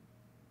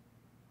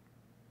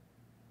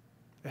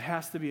 It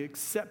has to be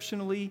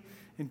exceptionally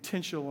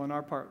intentional on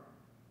our part,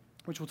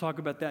 which we'll talk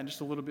about that in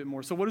just a little bit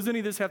more. So what does any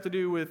of this have to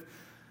do with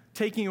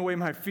taking away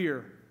my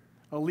fear,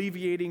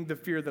 alleviating the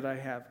fear that I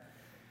have?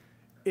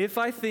 If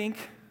I think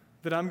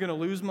that I'm going to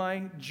lose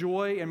my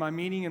joy and my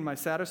meaning and my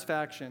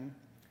satisfaction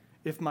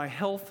if my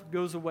health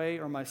goes away,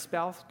 or my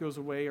spouse goes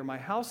away, or my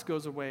house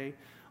goes away,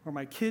 or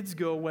my kids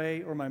go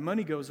away, or my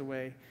money goes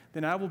away,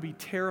 then I will be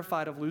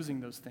terrified of losing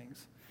those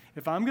things.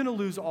 If I'm going to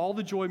lose all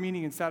the joy,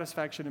 meaning, and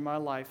satisfaction in my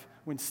life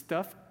when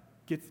stuff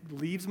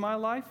leaves my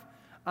life,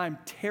 I'm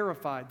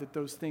terrified that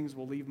those things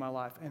will leave my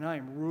life, and I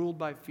am ruled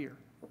by fear.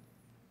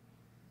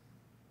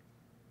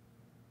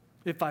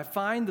 If I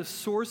find the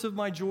source of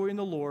my joy in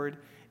the Lord,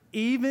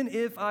 even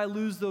if I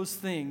lose those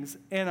things,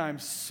 and I'm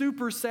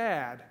super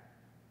sad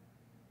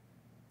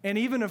and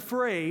even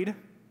afraid,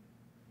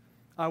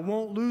 I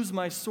won't lose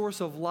my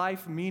source of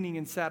life, meaning,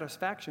 and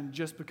satisfaction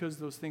just because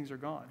those things are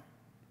gone.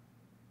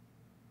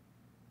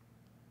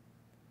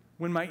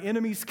 When my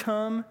enemies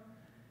come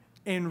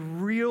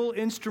and real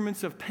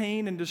instruments of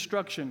pain and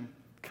destruction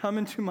come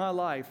into my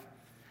life,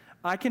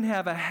 I can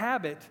have a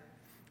habit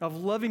of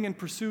loving and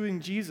pursuing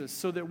Jesus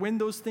so that when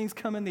those things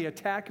come and they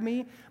attack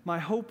me, my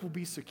hope will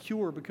be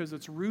secure because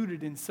it's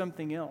rooted in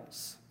something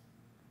else.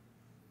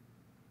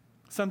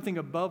 Something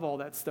above all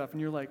that stuff.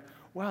 And you're like,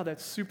 wow,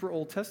 that's super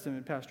Old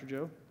Testament, Pastor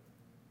Joe.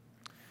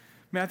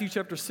 Matthew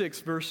chapter 6,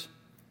 verse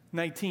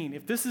 19.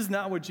 If this is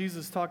not what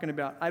Jesus is talking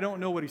about, I don't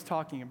know what he's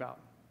talking about.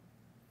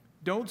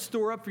 Don't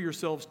store up for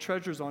yourselves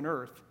treasures on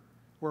earth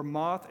where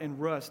moth and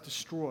rust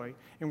destroy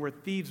and where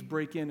thieves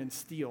break in and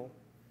steal.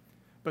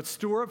 But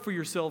store up for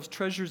yourselves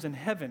treasures in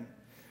heaven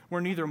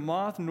where neither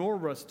moth nor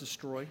rust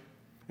destroy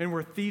and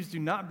where thieves do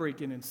not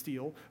break in and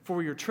steal. For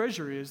where your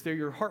treasure is, there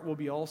your heart will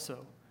be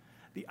also.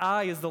 The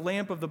eye is the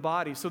lamp of the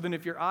body. So then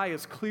if your eye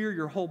is clear,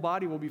 your whole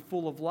body will be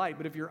full of light.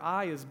 But if your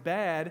eye is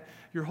bad,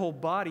 your whole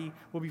body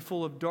will be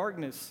full of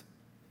darkness.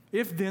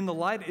 If then the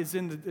light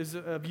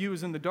of you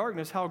is in the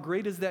darkness, how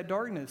great is that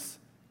darkness?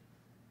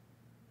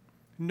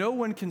 No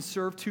one can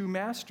serve two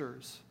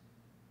masters.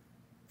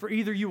 For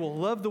either you will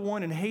love the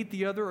one and hate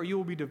the other, or you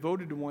will be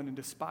devoted to one and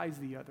despise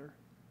the other.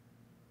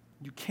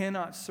 You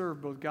cannot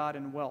serve both God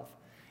and wealth.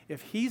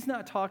 If he's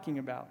not talking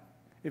about,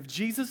 if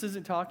Jesus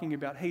isn't talking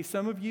about, hey,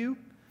 some of you,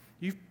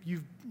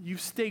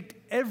 you've staked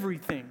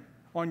everything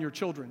on your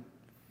children.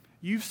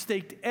 You've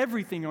staked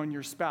everything on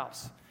your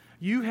spouse.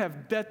 You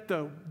have bet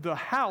the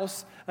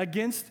house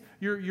against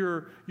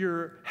your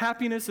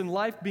happiness and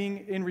life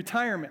being in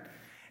retirement.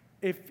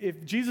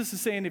 If Jesus is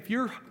saying, if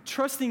you're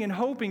trusting and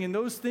hoping in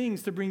those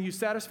things to bring you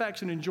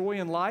satisfaction and joy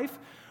in life,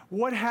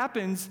 what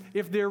happens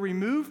if they're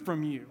removed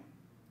from you?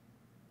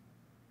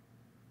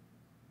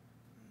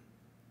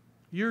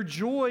 Your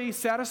joy,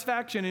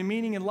 satisfaction, and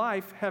meaning in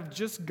life have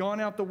just gone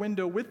out the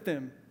window with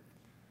them.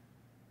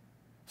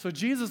 So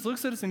Jesus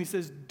looks at us and he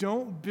says,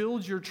 don't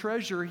build your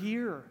treasure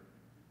here.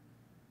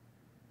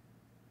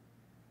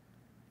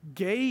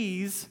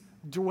 Gaze,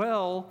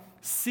 dwell,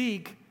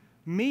 seek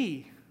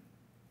me.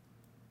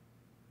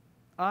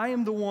 I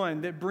am the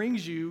one that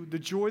brings you the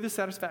joy, the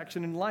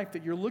satisfaction in life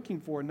that you're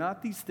looking for,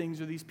 not these things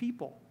or these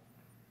people.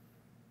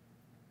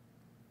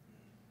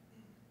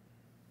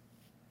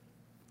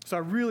 So I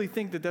really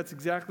think that that's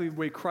exactly the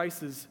way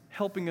Christ is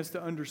helping us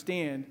to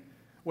understand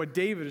what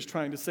David is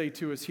trying to say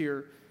to us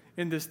here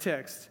in this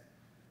text.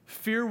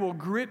 Fear will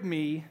grip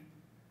me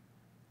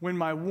when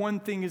my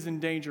one thing is in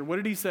danger. What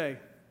did he say?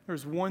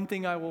 There's one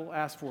thing I will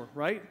ask for,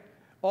 right?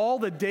 All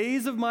the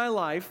days of my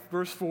life,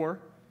 verse 4,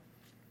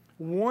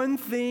 one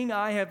thing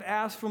I have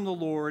asked from the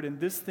Lord, and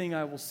this thing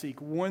I will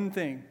seek. One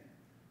thing.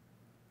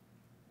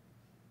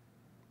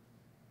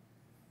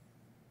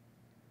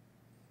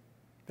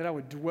 That I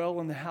would dwell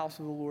in the house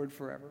of the Lord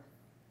forever.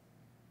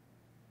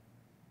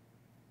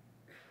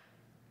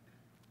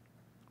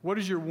 What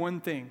is your one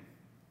thing?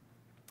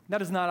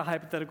 That is not a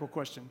hypothetical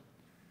question.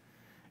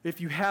 If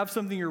you have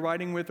something you're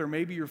writing with, or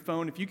maybe your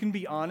phone, if you can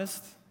be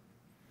honest.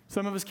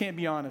 Some of us can't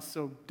be honest,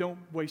 so don't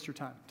waste your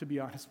time, to be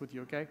honest with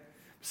you, okay?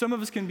 Some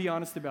of us can be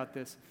honest about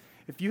this.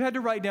 If you had to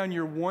write down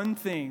your one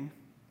thing,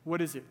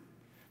 what is it?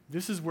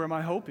 This is where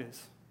my hope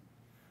is.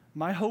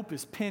 My hope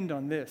is pinned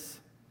on this.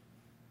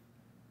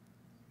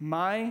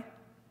 My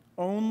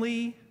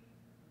only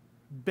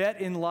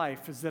bet in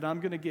life is that I'm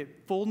going to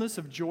get fullness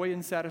of joy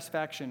and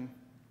satisfaction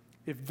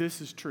if this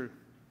is true.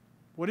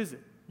 What is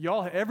it?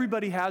 Y'all,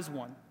 everybody has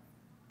one,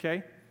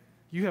 okay?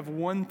 You have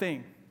one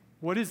thing.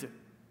 What is it?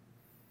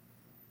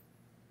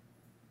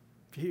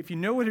 If you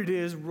know what it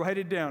is, write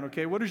it down,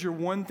 okay? What is your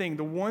one thing?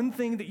 The one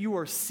thing that you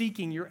are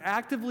seeking, you're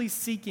actively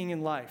seeking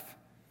in life.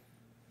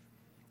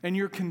 And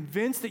you're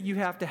convinced that you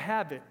have to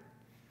have it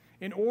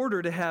in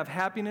order to have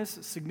happiness,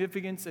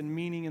 significance, and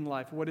meaning in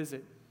life. What is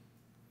it?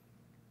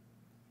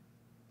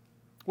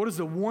 What is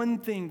the one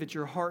thing that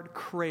your heart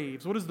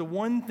craves? What is the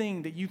one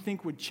thing that you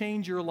think would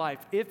change your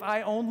life? If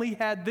I only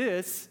had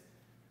this,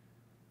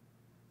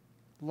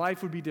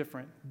 life would be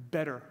different,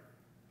 better.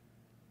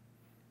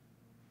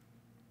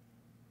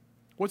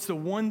 What's the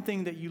one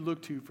thing that you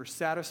look to for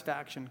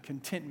satisfaction,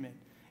 contentment,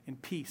 and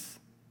peace?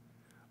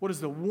 What is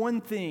the one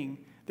thing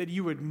that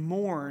you would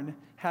mourn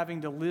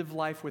having to live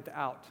life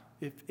without?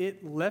 If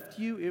it left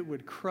you, it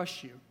would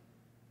crush you.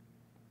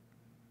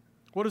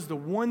 What is the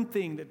one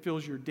thing that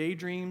fills your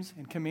daydreams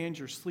and commands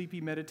your sleepy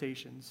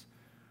meditations?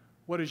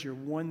 What is your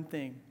one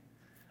thing?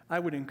 I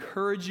would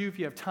encourage you, if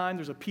you have time,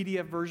 there's a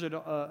PDF version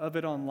of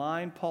it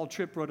online. Paul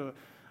Tripp wrote a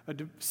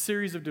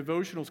series of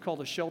devotionals called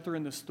A Shelter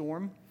in the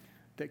Storm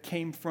that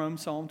came from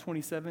Psalm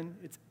 27.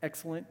 It's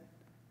excellent,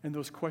 and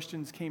those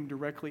questions came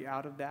directly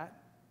out of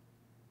that.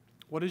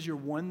 What is your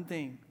one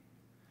thing?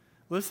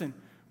 Listen,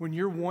 when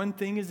your one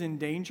thing is in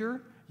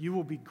danger, you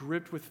will be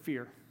gripped with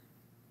fear.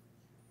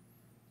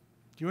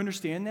 Do you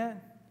understand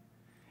that?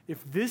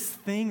 If this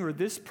thing or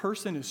this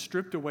person is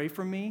stripped away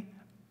from me,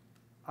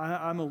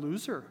 I'm a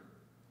loser.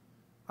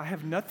 I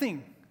have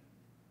nothing,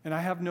 and I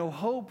have no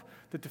hope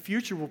that the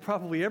future will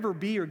probably ever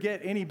be or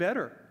get any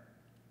better.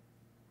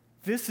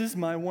 This is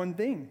my one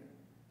thing.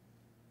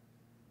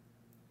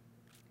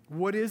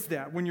 What is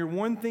that? When your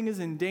one thing is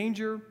in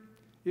danger,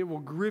 it will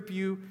grip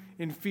you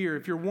in fear.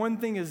 If your one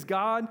thing is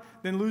God,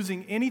 then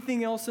losing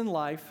anything else in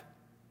life,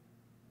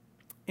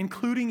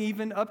 including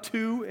even up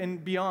to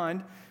and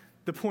beyond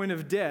the point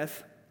of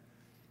death,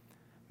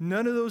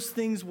 none of those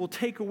things will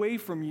take away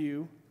from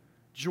you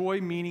joy,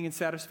 meaning, and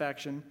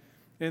satisfaction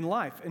in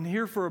life. And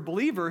here for a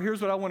believer, here's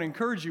what I want to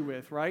encourage you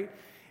with, right?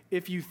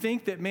 If you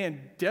think that,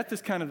 man, death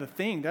is kind of the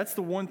thing, that's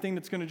the one thing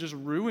that's going to just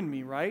ruin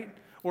me, right?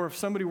 Or if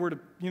somebody were to,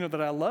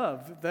 that I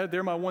love,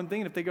 they're my one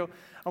thing. And if they go,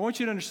 I want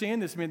you to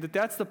understand this, man,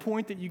 that's the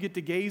point that you get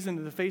to gaze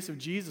into the face of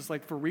Jesus,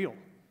 like for real. Do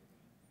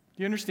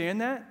you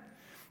understand that?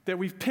 That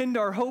we've pinned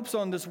our hopes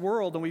on this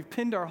world and we've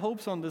pinned our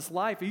hopes on this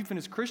life, even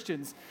as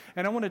Christians.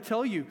 And I want to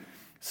tell you,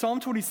 Psalm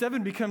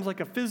 27 becomes like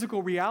a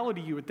physical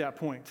reality to you at that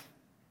point.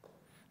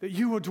 That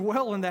you will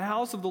dwell in the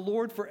house of the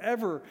Lord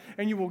forever,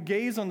 and you will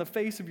gaze on the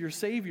face of your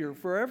Savior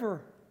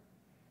forever.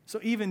 So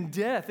even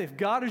death, if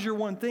God is your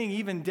one thing,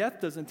 even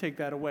death doesn't take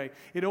that away.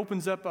 It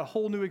opens up a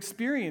whole new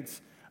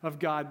experience of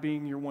God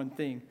being your one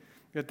thing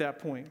at that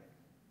point.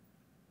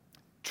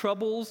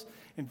 Troubles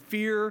and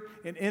fear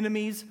and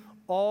enemies,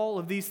 all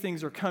of these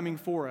things are coming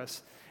for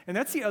us. And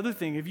that's the other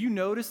thing. Have you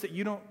noticed that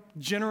you don't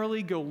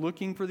generally go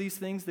looking for these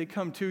things? They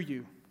come to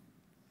you.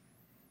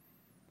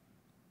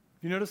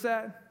 You notice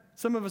that?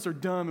 Some of us are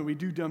dumb and we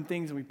do dumb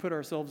things and we put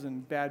ourselves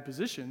in bad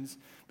positions.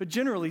 But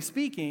generally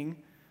speaking,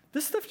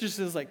 this stuff just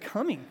is like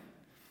coming.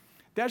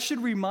 That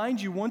should remind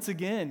you once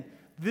again,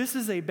 this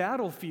is a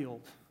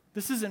battlefield.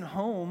 This isn't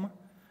home.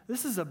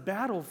 This is a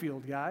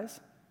battlefield, guys.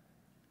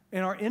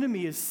 And our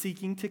enemy is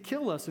seeking to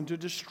kill us and to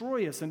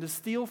destroy us and to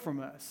steal from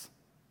us.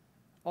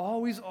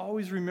 Always,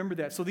 always remember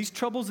that. So these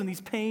troubles and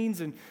these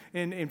pains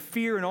and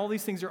fear and all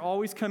these things are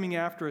always coming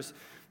after us.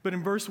 But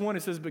in verse 1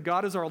 it says, but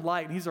God is our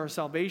light and He's our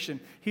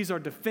salvation. He's our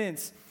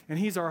defense and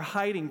He's our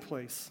hiding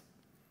place.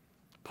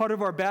 Part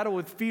of our battle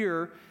with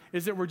fear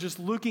is that we're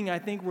looking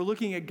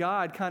at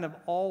God kind of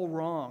all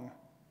wrong.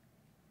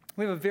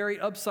 We have a very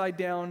upside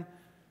down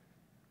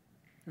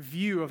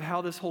view of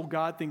how this whole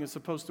God thing is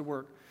supposed to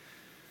work.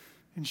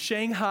 In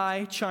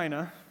Shanghai,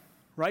 China,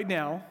 right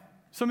now,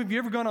 some of you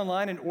ever gone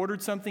online and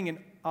ordered something and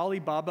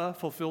Alibaba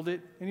fulfilled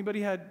it? Anybody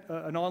had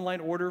an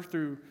online order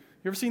through, you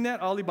ever seen that?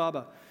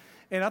 Alibaba.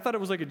 And I thought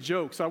it was like a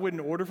joke, so I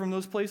wouldn't order from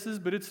those places,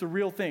 but it's the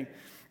real thing.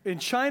 In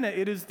China,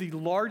 it is the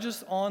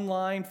largest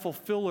online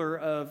fulfiller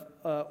of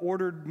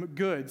ordered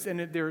goods, and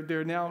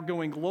they're now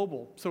going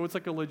global. So it's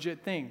like a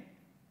legit thing.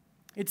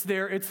 It's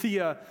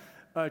the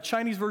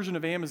Chinese version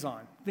of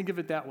Amazon. Think of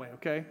it that way,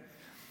 okay?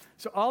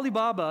 So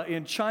Alibaba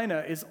in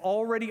China is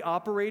already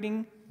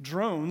operating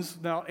drones.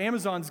 Now,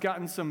 Amazon's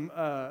gotten some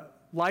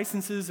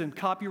licenses and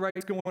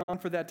copyrights going on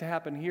for that to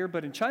happen here,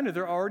 but in China,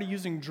 they're already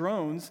using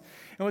drones.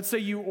 And let's say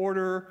you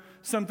order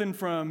something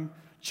from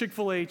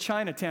Chick-fil-A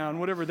Chinatown,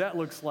 whatever that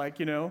looks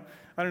like, I don't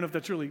know if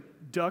that's really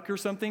duck or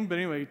something, but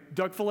anyway,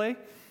 duck fillet.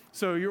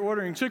 So you're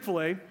ordering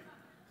Chick-fil-A,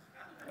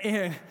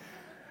 and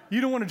you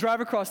don't want to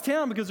drive across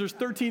town because there's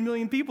 13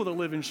 million people that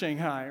live in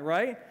Shanghai,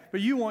 right?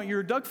 But you want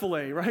your duck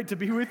fillet, right, to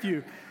be with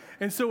you.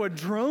 And so a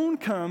drone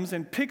comes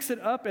and picks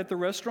it up at the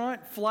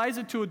restaurant, flies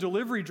it to a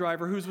delivery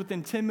driver who's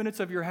within 10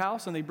 minutes of your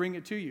house, and they bring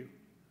it to you.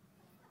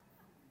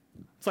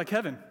 It's like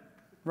heaven,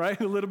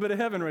 right? A little bit of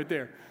heaven right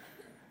there,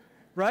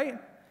 right?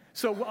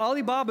 So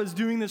Alibaba is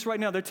doing this right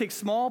now. They take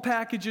small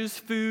packages,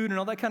 food, and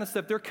all that kind of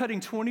stuff. They're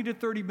cutting 20 to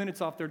 30 minutes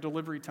off their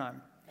delivery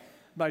time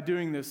by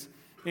doing this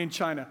in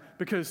China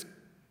because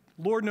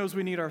Lord knows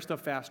we need our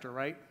stuff faster,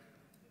 right?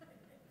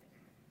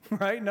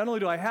 Right? Not only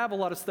do I have a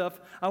lot of stuff,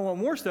 I want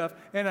more stuff,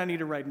 and I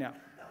need it right now.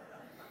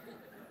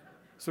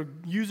 So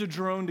use a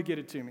drone to get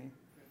it to me.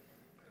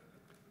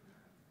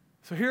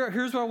 So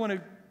here's where I want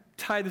to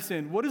tie this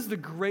in. What is the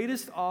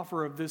greatest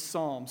offer of this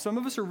psalm? Some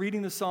of us are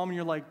reading this psalm and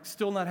you're like,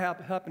 still not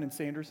happening,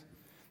 Sanders.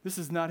 This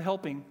is not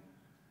helping.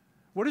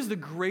 What is the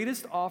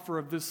greatest offer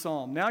of this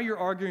psalm? Now you're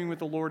arguing with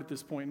the Lord at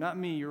this point, not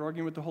me. You're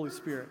arguing with the Holy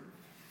Spirit.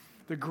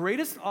 The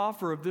greatest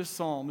offer of this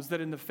psalm is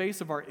that in the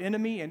face of our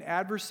enemy and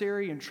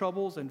adversary and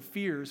troubles and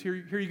fears, here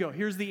you go.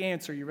 Here's the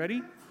answer. You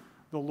ready?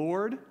 The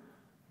Lord,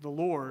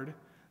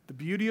 the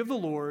beauty of the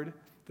Lord,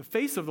 the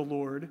face of the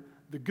Lord,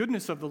 the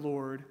goodness of the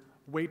Lord,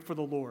 wait for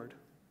the Lord.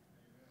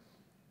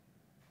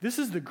 This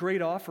is the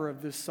great offer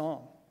of this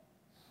psalm.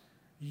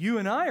 You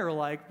and I are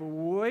like,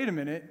 wait a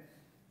minute.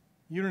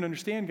 You don't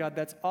understand, God.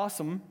 That's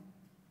awesome.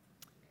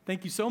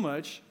 Thank you so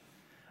much.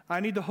 I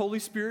need the Holy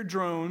Spirit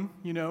drone,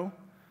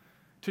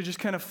 to just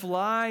kind of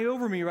fly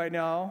over me right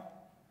now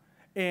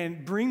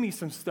and bring me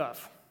some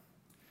stuff.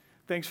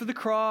 Thanks for the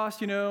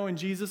cross, and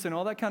Jesus and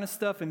all that kind of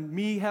stuff, and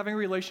me having a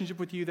relationship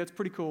with you, that's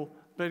pretty cool.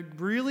 But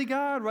really,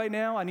 God, right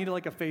now, I need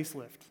like a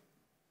facelift.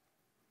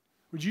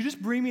 Would you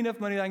just bring me enough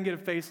money that I can get a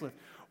facelift?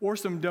 Or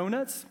some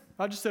donuts?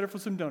 I'll just settle for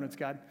some donuts,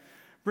 God.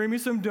 Bring me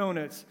some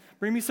donuts.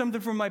 Bring me something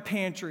from my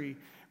pantry.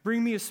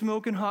 Bring me a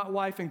smoking hot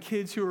wife and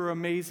kids who are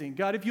amazing.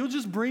 God, if you'll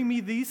just bring me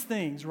these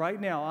things right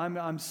now,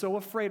 I'm so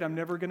afraid I'm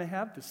never going to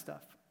have this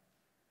stuff.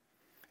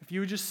 If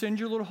you would just send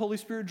your little Holy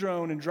Spirit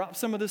drone and drop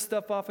some of this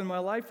stuff off in my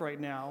life right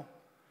now.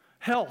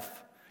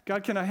 Health.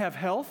 God, can I have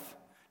health?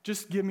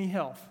 Just give me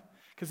health.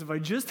 Because if I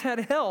just had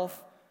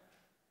health,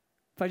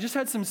 if I just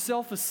had some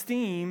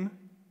self-esteem,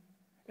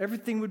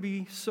 everything would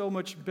be so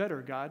much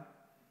better, God.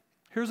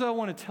 Here's what I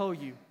want to tell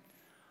you.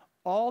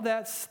 All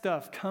that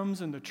stuff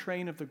comes in the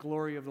train of the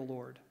glory of the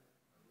Lord.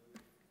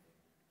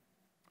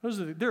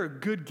 There are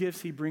good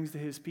gifts he brings to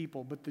his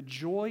people, but the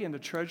joy and the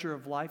treasure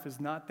of life is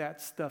not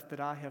that stuff that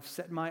I have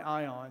set my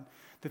eye on.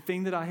 The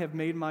thing that I have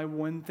made my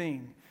one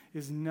thing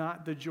is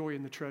not the joy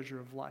and the treasure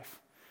of life.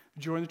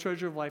 The joy and the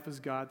treasure of life is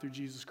God through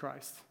Jesus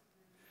Christ.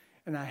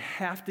 And I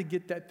have to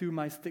get that through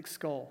my thick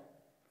skull.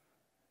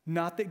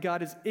 Not that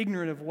God is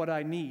ignorant of what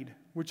I need,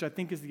 which I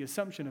think is the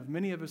assumption of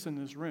many of us in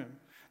this room,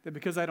 that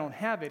because I don't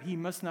have it, he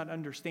must not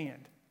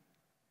understand.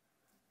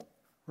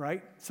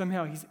 Right?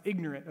 Somehow he's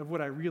ignorant of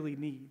what I really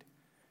need.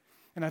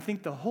 And I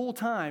think the whole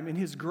time in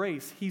his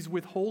grace, he's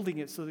withholding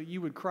it so that you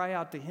would cry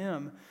out to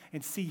him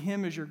and see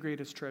him as your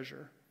greatest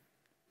treasure.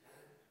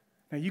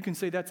 Now you can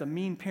say that's a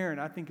mean parent.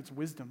 I think it's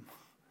wisdom.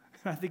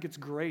 I think it's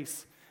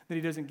grace that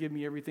he doesn't give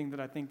me everything that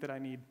I think that I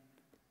need.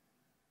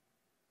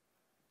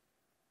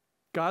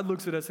 God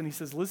looks at us and he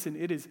says, listen,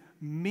 it is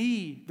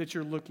me that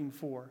you're looking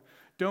for.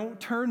 Don't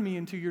turn me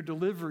into your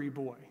delivery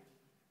boy.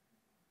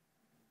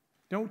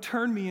 Don't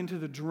turn me into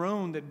the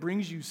drone that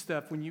brings you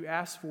stuff when you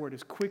ask for it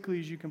as quickly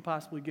as you can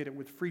possibly get it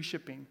with free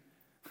shipping.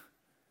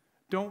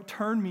 Don't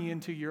turn me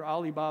into your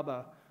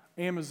Alibaba,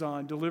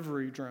 Amazon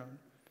delivery drone.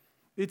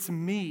 It's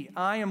me.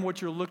 I am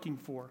what you're looking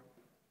for.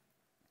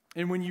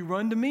 And when you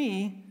run to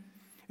me,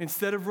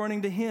 instead of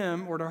running to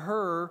him or to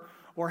her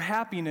or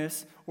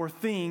happiness or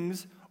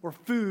things or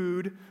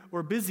food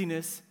or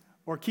busyness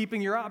or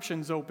keeping your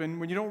options open,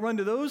 when you don't run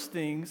to those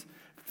things,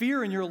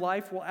 fear in your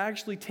life will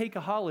actually take a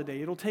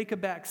holiday. It'll take a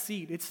back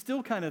seat. It's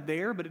still kind of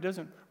there, but it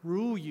doesn't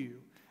rule you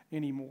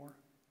anymore.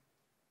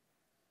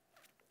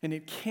 And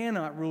it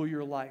cannot rule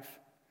your life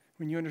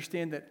when you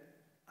understand that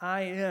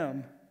I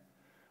am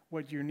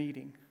what you're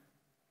needing.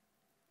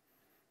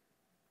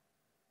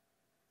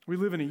 We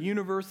live in a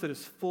universe that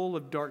is full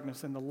of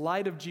darkness, and the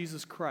light of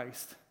Jesus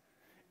Christ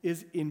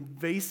is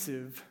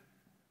invasive,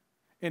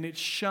 and it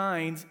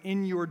shines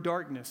in your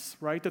darkness,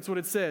 right? That's what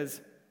it says.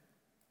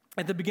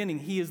 At the beginning,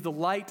 he is the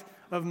light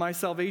of my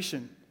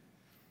salvation.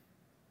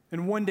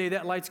 And one day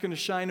that light's going to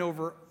shine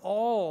over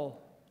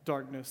all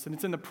darkness. And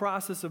it's in the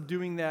process of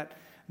doing that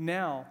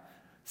now.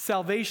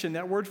 Salvation,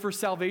 that word for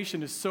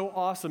salvation is so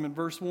awesome in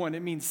verse 1.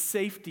 It means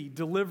safety,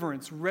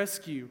 deliverance,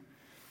 rescue.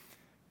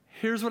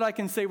 Here's what I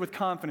can say with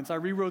confidence. I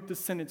rewrote this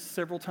sentence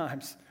several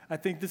times. I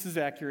think this is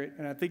accurate,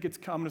 and I'm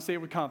going to say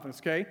it with confidence,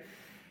 okay?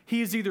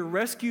 He is either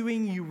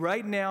rescuing you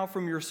right now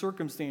from your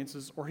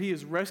circumstances, or he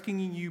is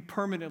rescuing you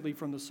permanently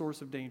from the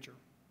source of danger.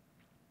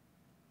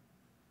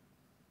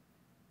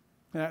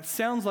 Now, that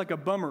sounds like a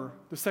bummer.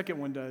 The second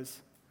one does.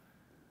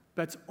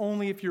 That's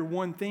only if your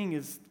one thing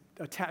is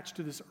attached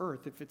to this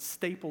earth. If it's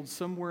stapled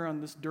somewhere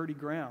on this dirty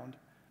ground,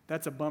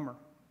 that's a bummer.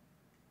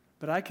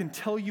 But I can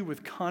tell you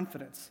with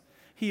confidence,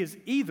 he is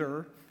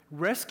either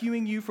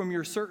rescuing you from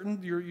your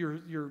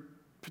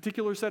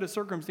particular set of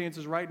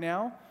circumstances right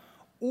now,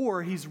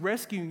 or he's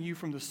rescuing you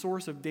from the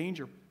source of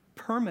danger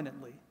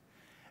permanently.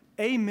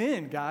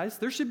 Amen, guys.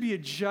 There should be a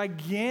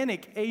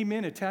gigantic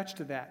amen attached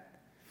to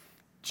that.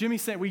 Jimmy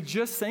said, we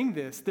just sang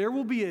this. There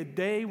will be a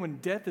day when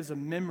death is a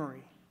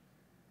memory.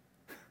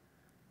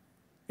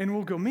 And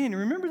we'll go, man,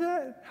 remember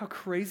that? How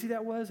crazy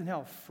that was and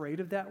how afraid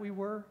of that we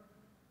were?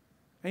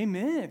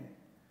 Amen.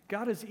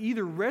 God is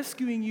either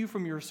rescuing you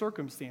from your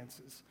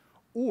circumstances,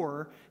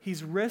 or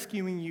he's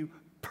rescuing you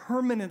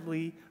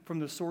permanently from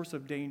the source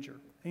of danger.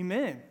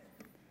 Amen.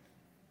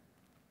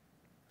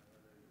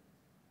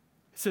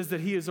 It says that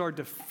he is our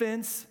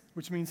defense,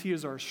 which means he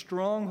is our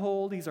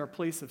stronghold. He's our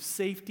place of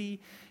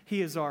safety.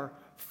 He is our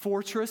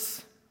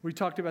fortress. We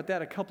talked about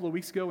that a couple of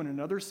weeks ago in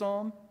another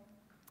psalm.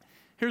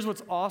 Here's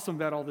what's awesome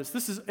about all this.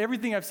 This is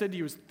everything I've said to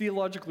you is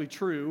theologically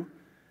true.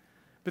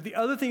 But the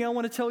other thing I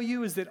want to tell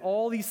you is that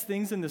all these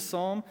things in this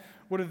psalm,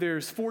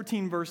 there's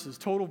 14 verses,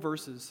 total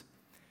verses.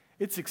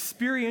 It's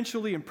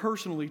experientially and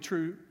personally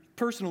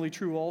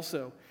true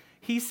also.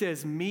 He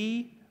says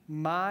me,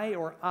 my,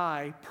 or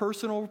I,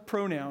 personal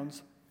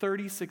pronouns,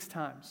 36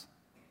 times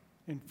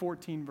in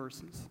 14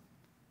 verses.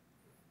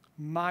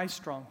 My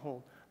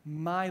stronghold,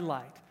 my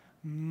light,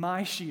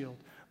 my shield,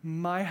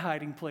 my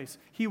hiding place.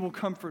 He will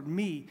comfort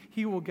me.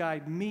 He will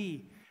guide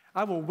me.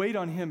 I will wait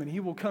on him and he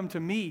will come to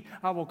me.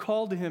 I will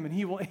call to him and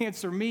he will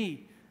answer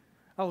me.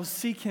 I will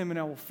seek him and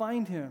I will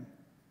find him.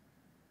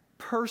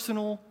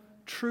 Personal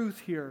truth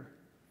here.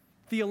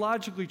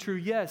 Theologically true,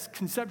 yes.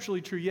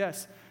 Conceptually true,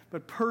 yes.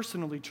 But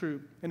personally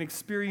true and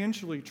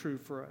experientially true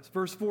for us.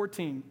 Verse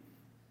 14.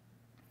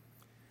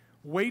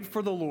 Wait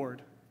for the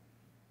Lord.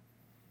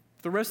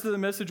 The rest of the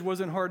message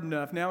wasn't hard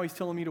enough. Now he's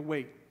telling me to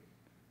wait.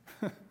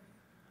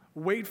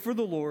 Wait for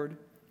the Lord.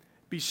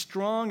 Be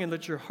strong and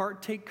let your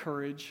heart take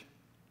courage.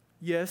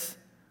 Yes,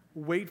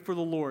 wait for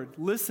the Lord.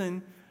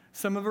 Listen,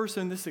 some of us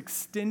are in this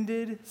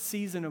extended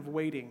season of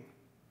waiting.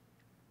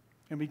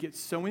 And we get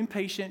so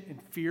impatient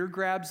and fear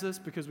grabs us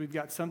because we've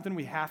got something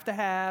we have to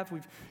have.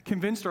 We've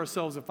convinced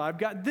ourselves if I've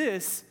got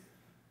this,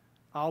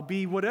 I'll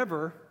be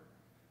whatever.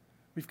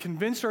 We've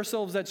convinced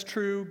ourselves that's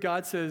true.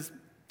 God says,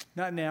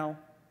 not now.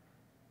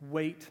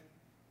 Wait.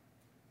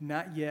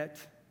 Not yet.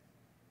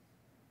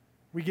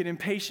 We get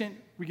impatient.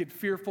 We get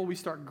fearful. We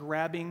start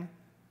grabbing,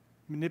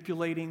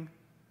 manipulating,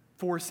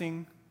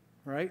 forcing,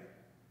 right?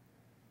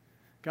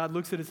 God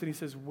looks at us and he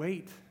says,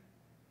 wait.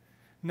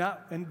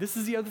 And this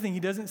is the other thing. He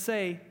doesn't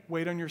say,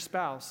 wait on your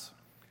spouse.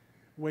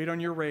 Wait on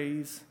your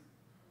raise.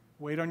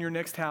 Wait on your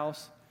next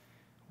house.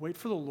 Wait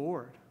for the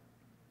Lord.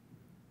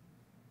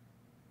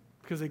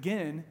 Because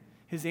again,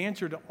 his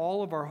answer to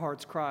all of our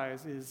heart's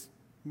cries is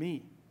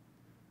me.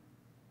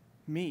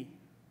 Me.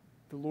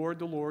 The Lord,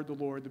 the Lord, the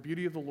Lord, the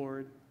beauty of the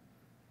Lord.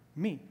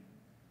 Me.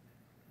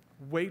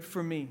 Wait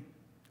for me.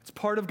 It's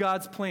part of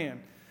God's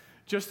plan.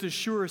 Just as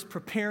sure as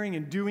preparing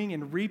and doing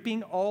and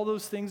reaping, all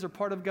those things are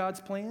part of God's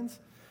plans.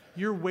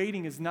 Your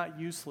waiting is not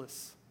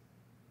useless.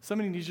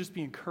 Somebody needs to just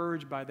be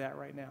encouraged by that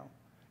right now.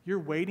 You're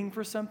waiting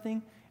for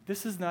something.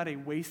 This is not a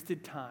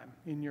wasted time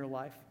in your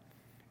life.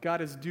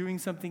 God is doing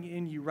something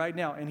in you right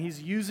now, and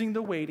he's using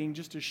the waiting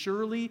just as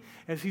surely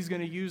as he's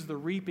going to use the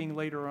reaping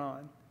later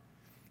on.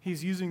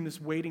 He's using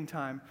this waiting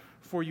time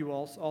for you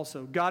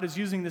also. God is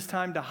using this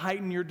time to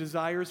heighten your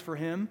desires for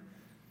him,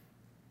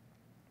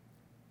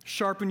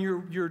 sharpen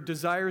your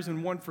desires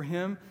and want for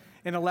him,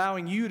 and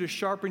allowing you to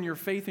sharpen your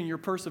faith and your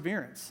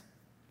perseverance.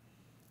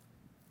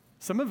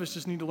 Some of us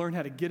just need to learn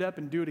how to get up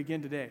and do it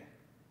again today,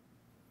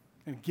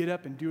 and get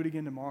up and do it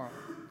again tomorrow,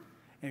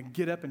 and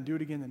get up and do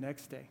it again the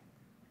next day.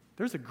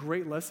 There's a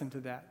great lesson to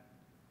that.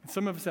 And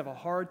some of us have a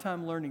hard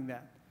time learning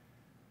that.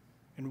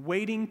 And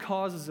waiting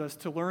causes us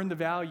to learn the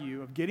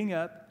value of getting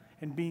up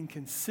and being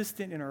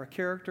consistent in our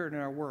character and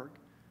in our work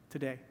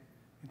today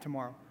and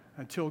tomorrow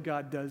until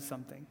God does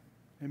something.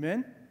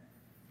 Amen?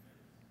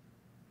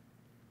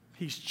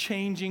 He's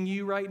changing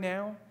you right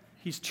now.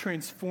 He's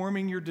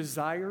transforming your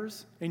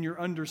desires and your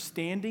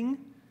understanding.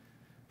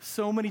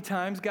 So many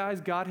times,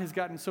 guys, God has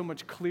gotten so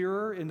much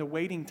clearer in the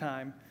waiting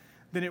time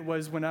than it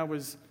was when I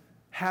was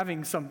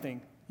having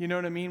something. You know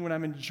what I mean? When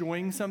I'm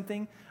enjoying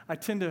something, I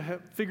tend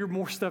to figure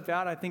more stuff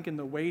out, I think, in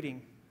the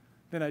waiting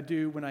than I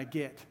do when I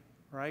get,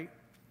 right?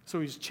 So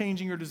he's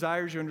changing your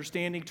desires, your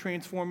understanding,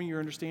 transforming your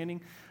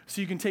understanding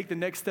so you can take the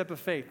next step of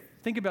faith.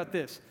 Think about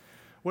this.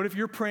 What if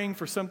you're praying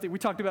for something? We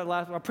talked about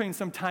last, I'm praying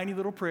some tiny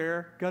little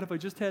prayer. God, if I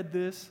just had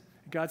this.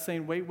 God's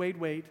saying, wait, wait,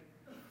 wait.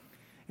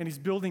 And he's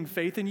building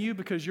faith in you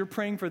because you're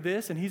praying for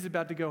this, and he's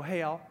about to go,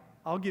 hey,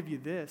 I'll give you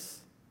this.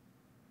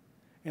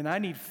 And I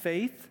need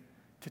faith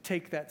to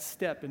take that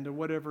step into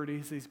whatever it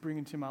is he's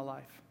bringing to my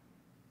life.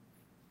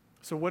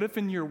 So what if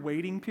in your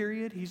waiting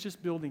period, he's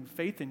just building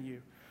faith in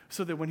you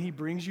so that when he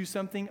brings you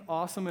something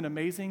awesome and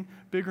amazing,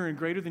 bigger and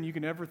greater than you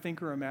can ever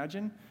think or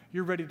imagine,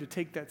 you're ready to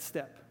take that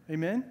step.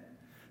 Amen?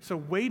 So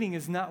waiting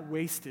is not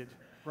wasted,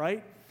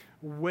 right?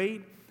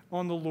 Wait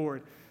on the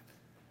Lord.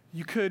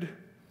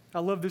 I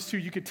love this too,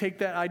 you could take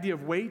that idea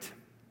of wait,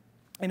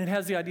 and it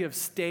has the idea of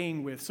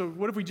staying with. So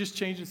what if we just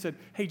changed and said,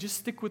 hey, just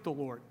stick with the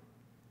Lord.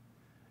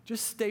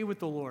 Just stay with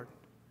the Lord.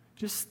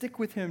 Just stick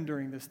with him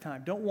during this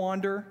time. Don't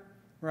wander,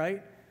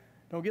 right?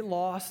 Don't get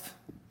lost.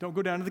 Don't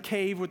go down to the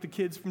cave with the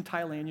kids from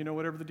Thailand,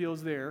 whatever the deal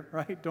is there,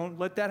 right? Don't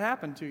let that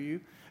happen to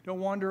you. Don't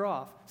wander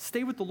off.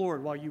 Stay with the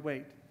Lord while you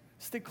wait.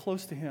 Stick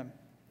close to him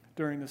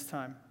during this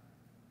time.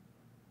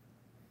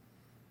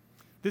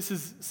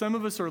 Some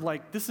of us are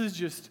like, this is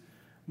just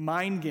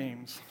mind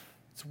games.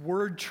 It's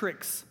word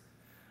tricks.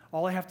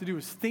 All I have to do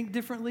is think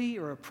differently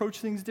or approach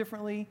things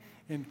differently,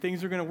 and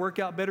things are going to work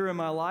out better in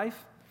my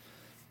life.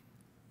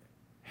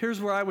 Here's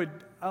where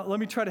let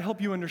me try to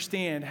help you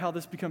understand how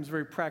this becomes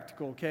very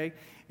practical, okay?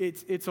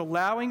 It's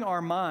allowing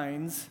our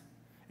minds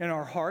and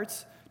our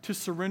hearts to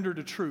surrender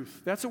to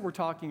truth. That's what we're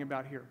talking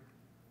about here.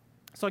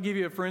 So I'll give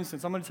you for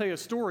instance, I'm going to tell you a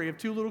story of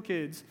two little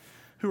kids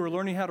who are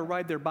learning how to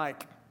ride their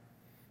bike,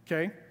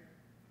 okay?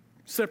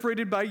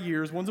 Separated by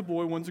years. One's a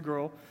boy, one's a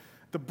girl.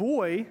 The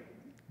boy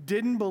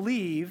didn't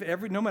believe,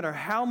 no matter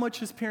how much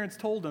his parents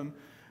told him,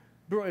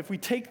 bro, if we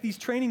take these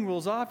training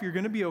wheels off, you're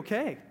going to be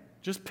okay.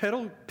 Just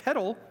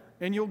pedal,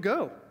 and you'll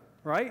go,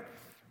 right?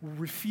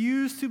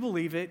 Refused to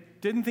believe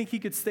it, didn't think he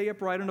could stay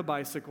upright on a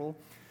bicycle.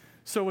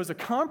 So as a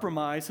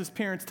compromise, his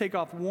parents take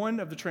off one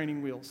of the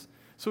training wheels.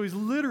 So he's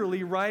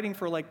literally riding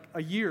for like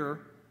a year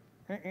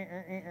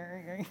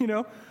you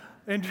know,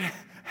 and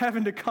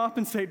having to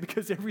compensate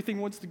because everything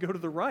wants to go to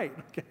the right,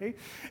 okay?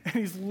 And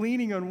he's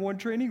leaning on one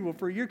training wheel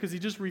for a year because he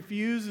just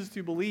refuses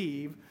to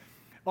believe.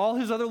 All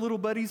his other little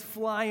buddies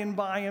flying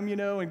by him, you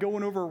know, and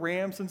going over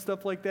ramps and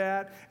stuff like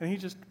that. And he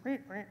just,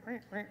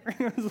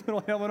 his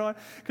little helmet on,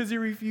 because he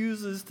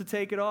refuses to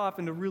take it off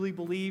and to really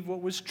believe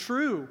what was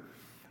true.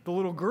 The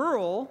little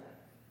girl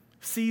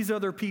sees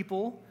other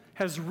people,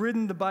 has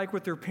ridden the bike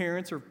with her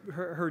parents or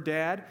her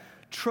dad,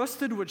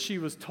 trusted what she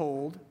was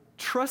told,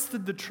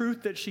 trusted the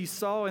truth that she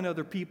saw in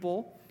other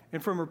people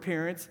and from her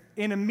parents,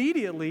 and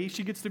immediately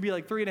she gets to be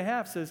like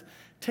 3.5, says,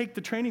 take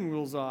the training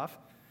wheels off,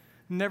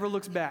 never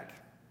looks back.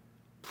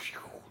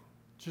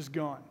 Just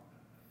gone.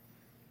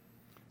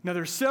 Now,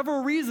 there's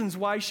several reasons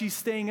why she's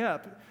staying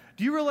up.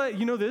 Do you realize,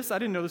 you know this? I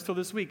didn't know this till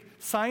this week.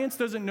 Science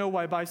doesn't know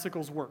why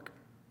bicycles work.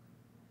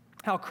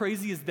 How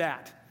crazy is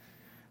that?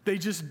 They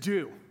just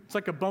do. It's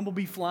like a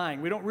bumblebee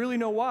flying. We don't really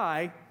know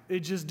why,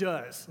 it just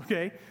does,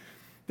 okay?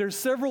 There's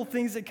several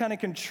things that kind of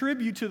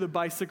contribute to the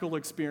bicycle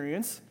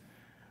experience,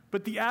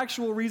 but the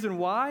actual reason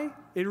why,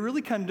 it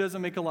really kind of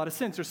doesn't make a lot of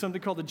sense. There's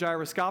something called the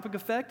gyroscopic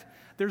effect.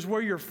 There's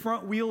where your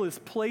front wheel is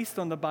placed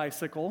on the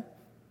bicycle.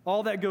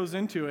 All that goes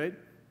into it.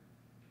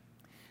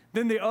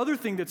 Then the other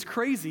thing that's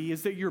crazy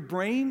is that your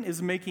brain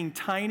is making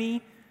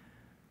tiny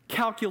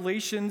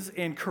calculations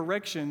and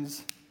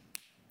corrections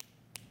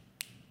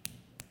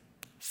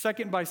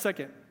second by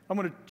second. I'm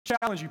going to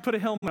challenge you. Put a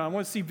helmet on. I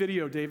want to see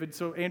video, David.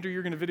 So, Andrew,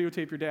 you're going to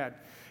videotape your dad.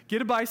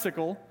 Get a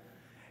bicycle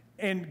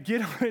and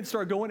get on it and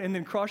start going, and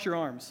then cross your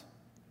arms.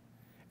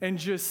 And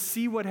just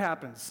see what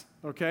happens,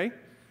 okay?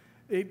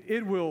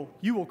 You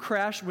will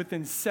crash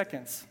within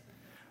seconds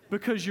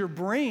because your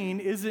brain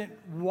isn't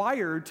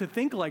wired to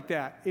think like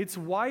that. It's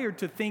wired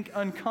to think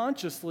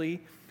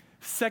unconsciously,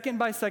 second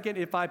by second.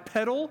 If I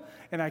pedal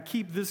and I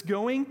keep this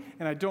going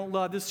and I don't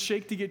allow this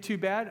shake to get too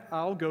bad,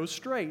 I'll go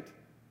straight.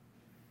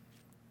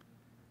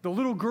 The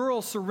little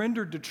girl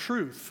surrendered to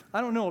truth.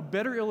 I don't know a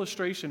better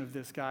illustration of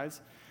this, guys.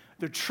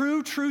 The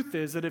true truth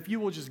is that if you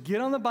will just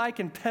get on the bike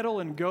and pedal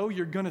and go,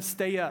 you're going to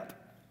stay up.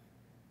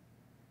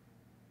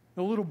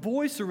 The little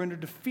boy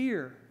surrendered to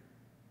fear.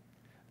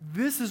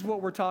 This is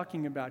what we're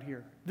talking about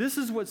here. This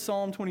is what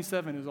Psalm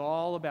 27 is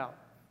all about.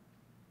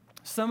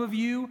 Some of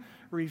you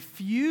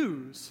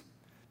refuse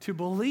to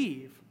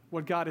believe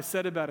what God has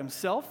said about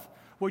himself,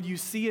 what you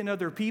see in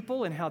other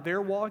people and how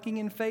they're walking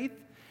in faith,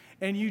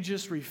 and you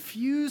just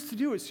refuse to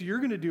do it. So you're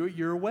going to do it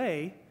your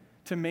way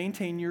to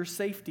maintain your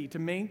safety, to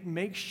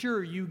make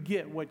sure you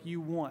get what you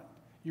want,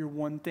 your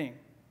one thing.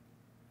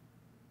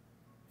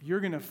 You're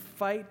going to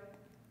fight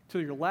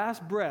till your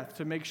last breath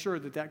to make sure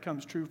that that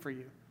comes true for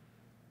you.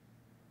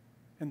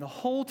 And the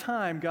whole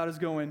time, God is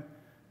going,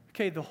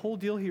 okay, the whole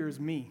deal here is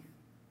me.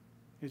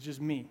 It's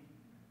just me.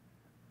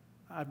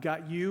 I've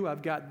got you.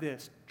 I've got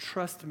this.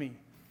 Trust me.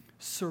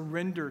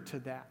 Surrender to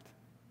that.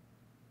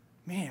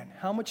 Man,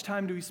 how much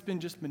time do we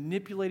spend just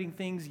manipulating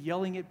things,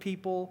 yelling at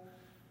people,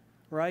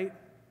 right?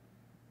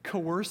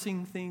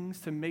 Coercing things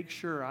to make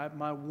sure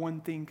my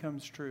one thing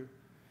comes true.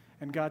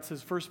 And God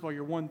says, first of all,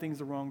 your one thing's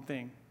the wrong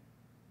thing.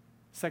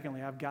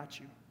 Secondly, I've got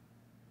you.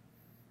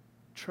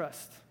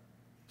 Trust.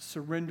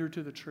 Surrender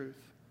to the truth.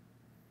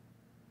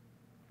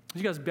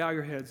 You guys bow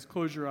your heads,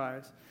 close your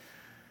eyes.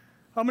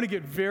 I'm going to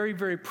get very,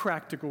 very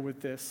practical with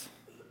this.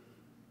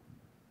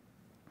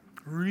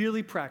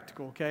 Really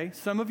practical, okay?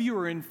 Some of you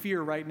are in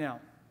fear right now.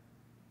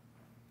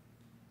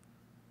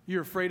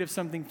 You're afraid of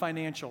something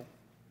financial.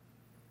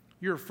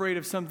 You're afraid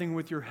of something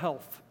with your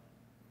health.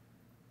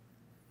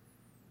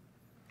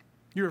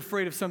 You're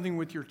afraid of something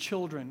with your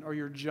children or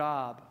your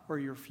job or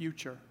your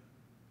future.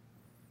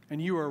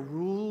 And you are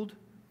ruled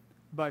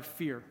by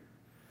fear.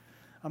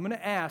 I'm going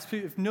to ask,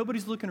 if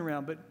nobody's looking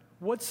around, but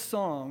what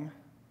song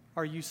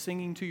are you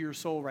singing to your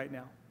soul right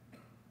now?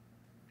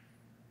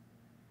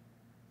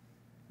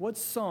 What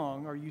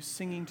song are you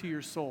singing to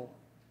your soul?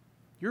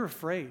 You're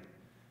afraid.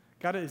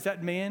 God, is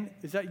that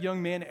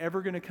young man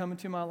ever going to come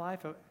into my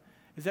life?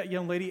 Is that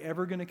young lady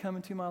ever going to come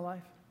into my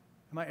life?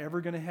 Am I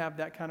ever going to have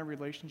that kind of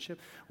relationship?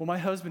 Will my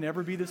husband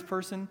ever be this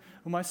person?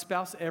 Will my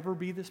spouse ever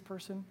be this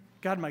person?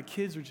 God, my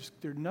kids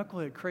they're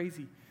knucklehead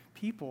crazy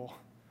people.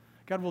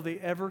 God, will they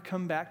ever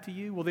come back to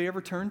you? Will they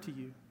ever turn to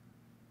you?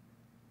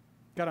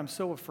 God, I'm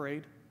so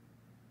afraid.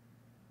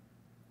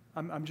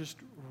 I'm just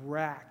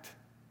racked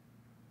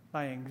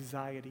by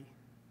anxiety.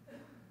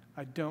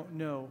 I don't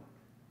know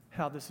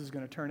how this is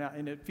going to turn out.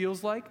 And it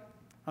feels like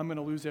I'm going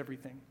to lose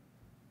everything.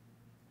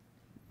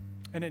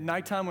 And at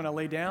nighttime when I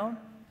lay down,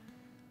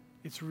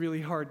 it's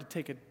really hard to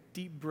take a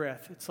deep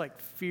breath. It's like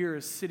fear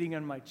is sitting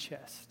on my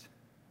chest,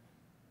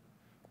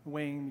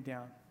 weighing me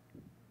down.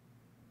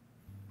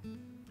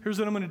 Here's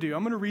what I'm going to do.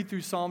 I'm going to read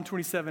through Psalm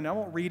 27. I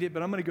won't read it,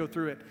 but I'm going to go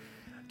through it.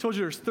 I told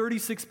you there's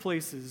 36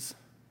 places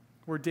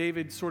where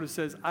David sort of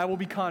says, I will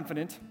be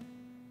confident.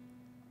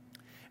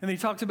 And then he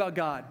talks about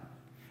God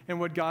and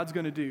what God's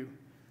going to do.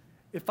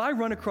 If I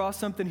run across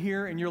something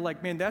here and you're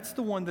like, man, that's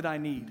the one that I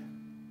need.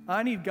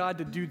 I need God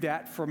to do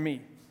that for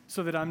me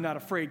so that I'm not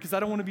afraid because I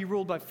don't want to be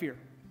ruled by fear.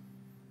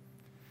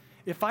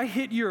 If I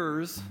hit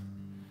yours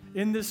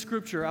in this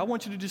scripture, I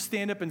want you to just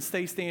stand up and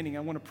stay standing. I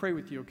want to pray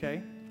with you,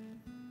 okay?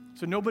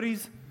 So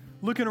nobody's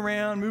looking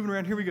around, moving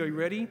around. Here we go. You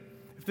ready?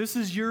 If this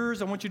is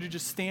yours, I want you to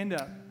just stand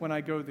up when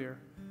I go there.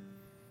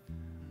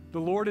 The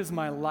Lord is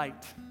my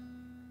light.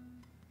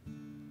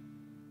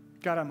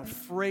 God, I'm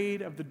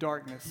afraid of the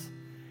darkness,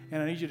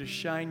 and I need you to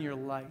shine your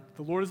light.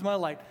 The Lord is my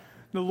light.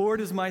 The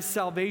Lord is my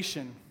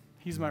salvation.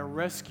 He's my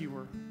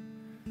rescuer.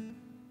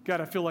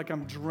 God, I feel like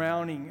I'm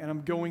drowning, and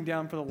I'm going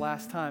down for the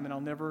last time, and I'll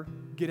never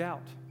get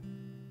out.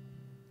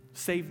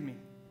 Save me.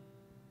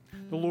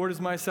 The Lord is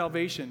my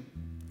salvation.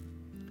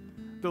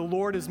 The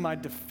Lord is my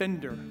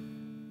defender.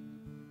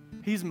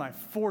 He's my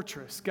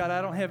fortress. God,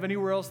 I don't have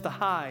anywhere else to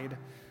hide.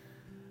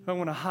 I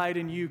want to hide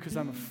in you because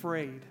I'm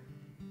afraid.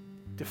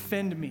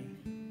 Defend me.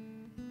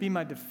 Be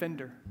my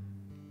defender.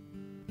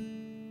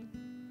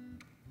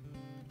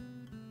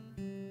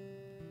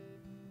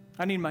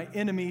 I need my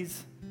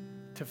enemies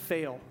to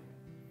fail.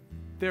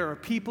 There are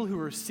people who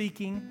are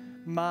seeking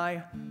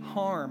my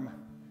harm.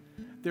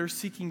 They're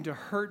seeking to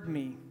hurt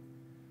me.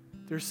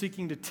 They're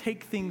seeking to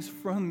take things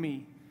from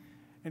me.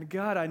 And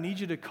God, I need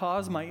you to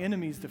cause my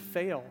enemies to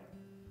fail.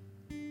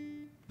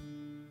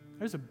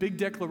 There's a big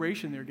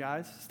declaration there,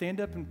 guys.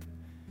 Stand up and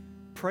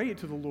pray it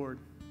to the Lord.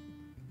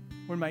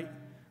 When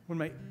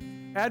my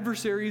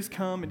adversaries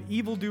come and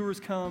evildoers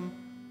come,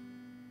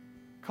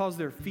 cause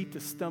their feet to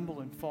stumble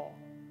and fall.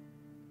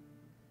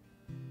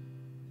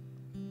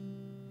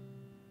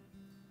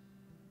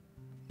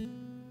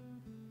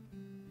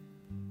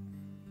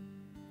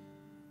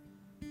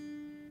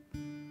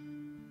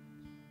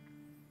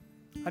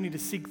 I need to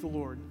seek the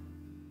Lord.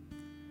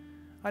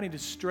 I need to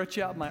stretch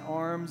out my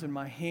arms and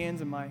my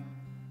hands and my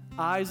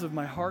eyes of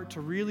my heart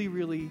to really,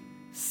 really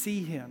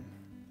see Him,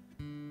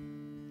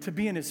 to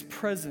be in His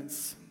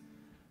presence,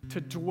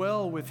 to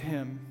dwell with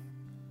Him.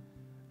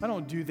 I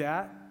don't do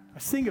that. I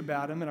sing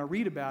about Him and I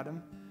read about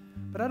Him,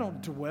 but I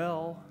don't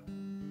dwell.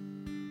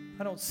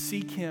 I don't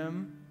seek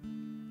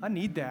Him. I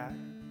need that.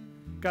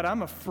 God,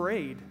 I'm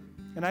afraid,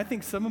 and I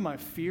think some of my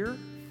fear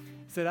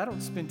is that I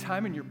don't spend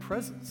time in your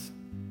presence.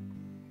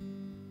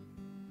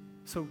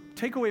 So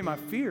take away my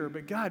fear,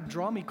 but God,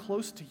 draw me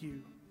close to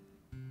you.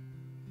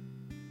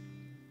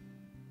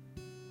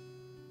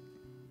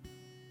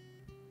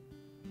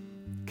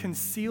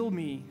 Conceal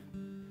me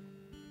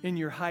in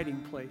your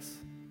hiding place.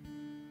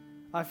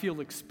 I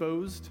feel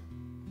exposed.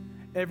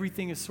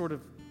 Everything is sort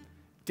of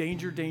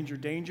danger, danger,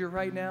 danger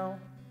right now.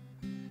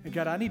 And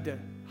God, I need to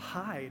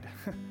hide.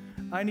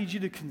 I need you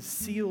to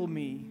conceal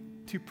me,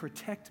 to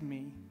protect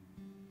me.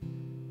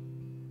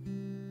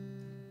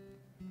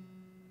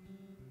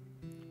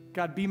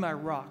 God, be my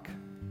rock.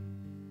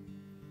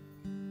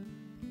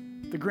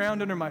 The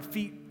ground under my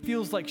feet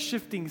feels like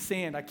shifting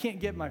sand. I can't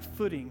get my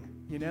footing,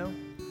 you know?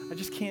 I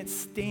just can't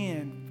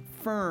stand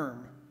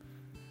firm.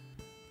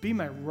 Be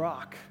my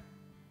rock.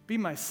 Be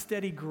my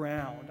steady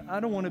ground.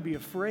 I don't want to be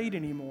afraid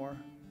anymore.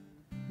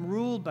 I'm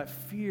ruled by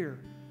fear.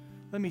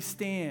 Let me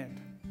stand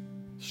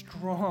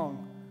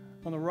strong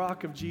on the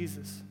rock of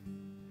Jesus.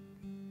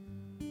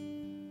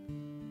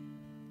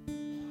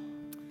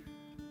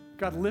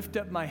 God, lift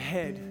up my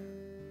head.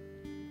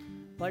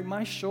 Like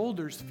my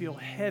shoulders feel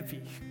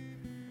heavy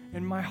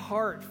and my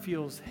heart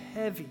feels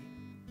heavy.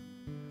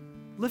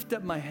 Lift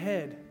up my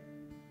head.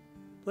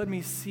 Let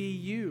me see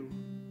you.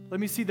 Let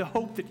me see the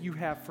hope that you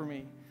have for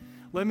me.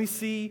 Let me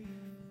see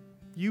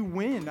you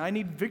win. I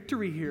need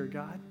victory here,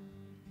 God.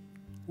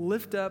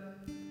 Lift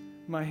up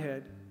my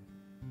head.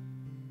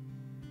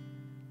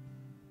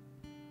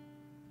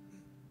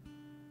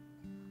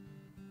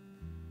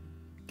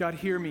 God,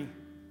 hear me.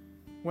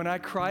 When I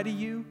cry to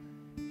you,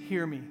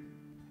 hear me.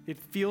 It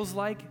feels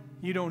like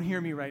you don't hear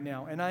me right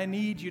now, and I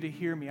need you to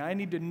hear me. I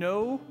need to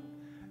know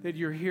that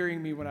you're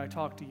hearing me when I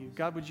talk to you.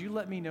 God, would you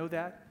let me know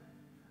that?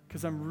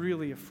 Because I'm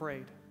really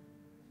afraid.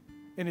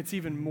 And it's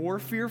even more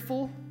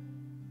fearful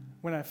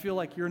when I feel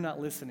like you're not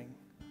listening.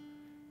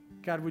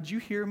 God, would you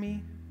hear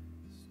me?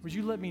 Would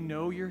you let me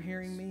know you're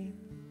hearing me?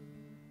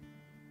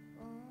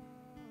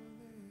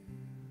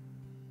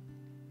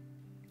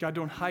 God,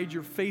 don't hide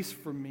your face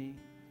from me.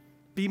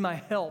 Be my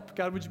help.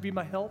 God, would you be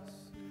my help?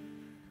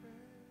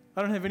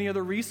 I don't have any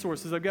other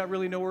resources. I've got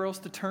really nowhere else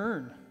to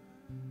turn.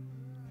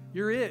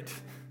 You're it.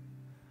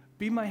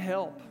 Be my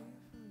help.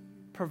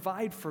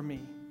 Provide for me.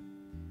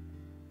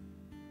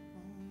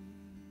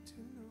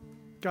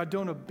 God,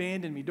 don't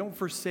abandon me. Don't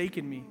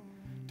forsake me.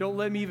 Don't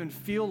let me even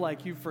feel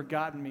like you've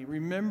forgotten me.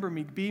 Remember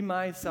me. Be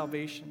my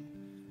salvation.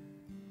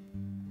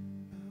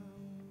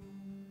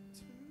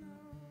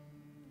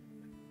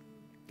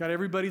 God,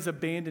 everybody's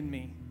abandoned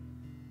me.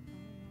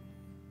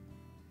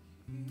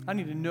 I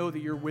need to know that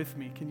you're with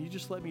me. Can you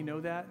just let me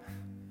know that?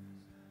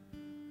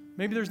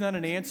 Maybe there's not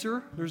an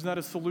answer. There's not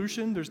a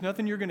solution. There's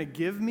nothing you're going to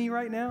give me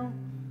right now.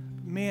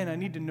 Man, I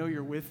need to know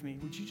you're with me.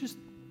 Would you just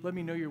let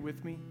me know you're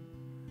with me?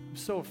 I'm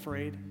so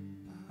afraid.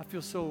 I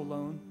feel so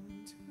alone.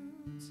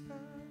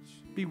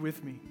 Be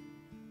with me.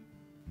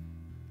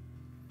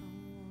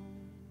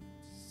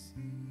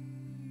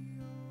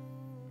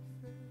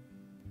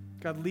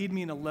 God, lead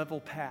me in a level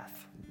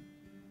path.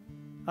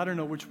 I don't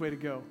know which way to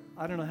go.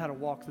 I don't know how to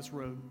walk this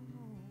road.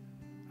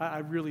 I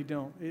really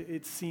don't.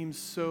 It seems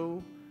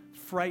so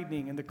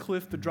frightening, and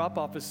the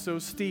drop-off is so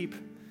steep.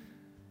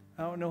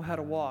 I don't know how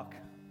to walk.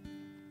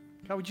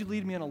 God, would you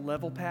lead me on a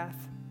level path,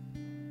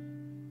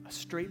 a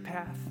straight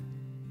path,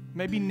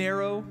 maybe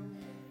narrow?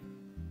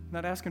 I'm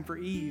not asking for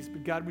ease,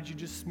 but God, would you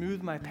just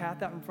smooth my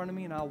path out in front of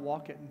me and I'll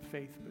walk it in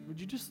faith? But would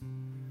you just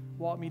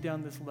walk me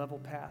down this level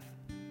path?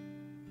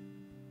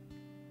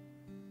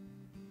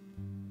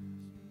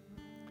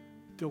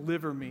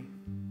 Deliver me.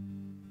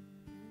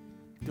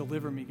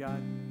 Deliver me,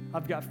 God.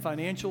 I've got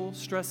financial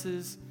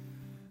stresses,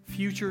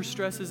 future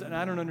stresses, and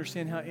I don't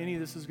understand how any of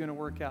this is going to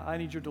work out. I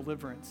need your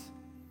deliverance.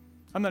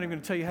 I'm not even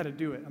going to tell you how to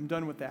do it. I'm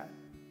done with that.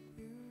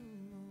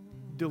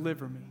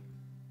 Deliver me.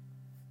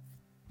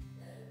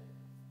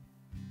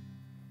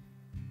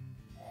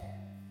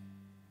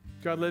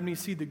 God, let me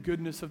see the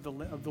goodness of the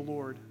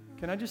Lord.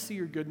 Can I just see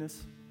your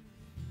goodness?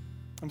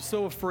 I'm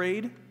so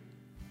afraid.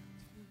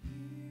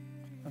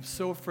 I'm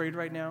so afraid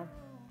right now.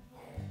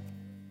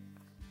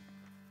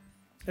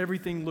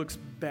 Everything looks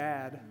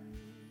bad.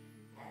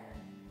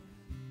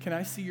 Can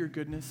I see your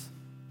goodness?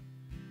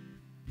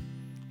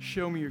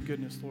 Show me your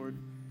goodness, Lord.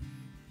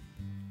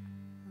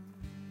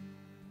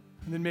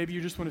 And then maybe you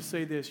just want to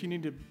say this. You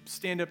need to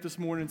stand up this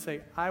morning and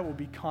say, I will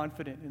be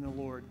confident in the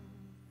Lord.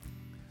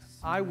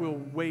 I will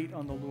wait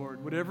on the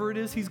Lord. Whatever it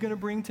is he's going to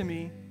bring to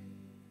me,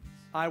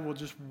 I will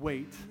just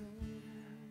wait.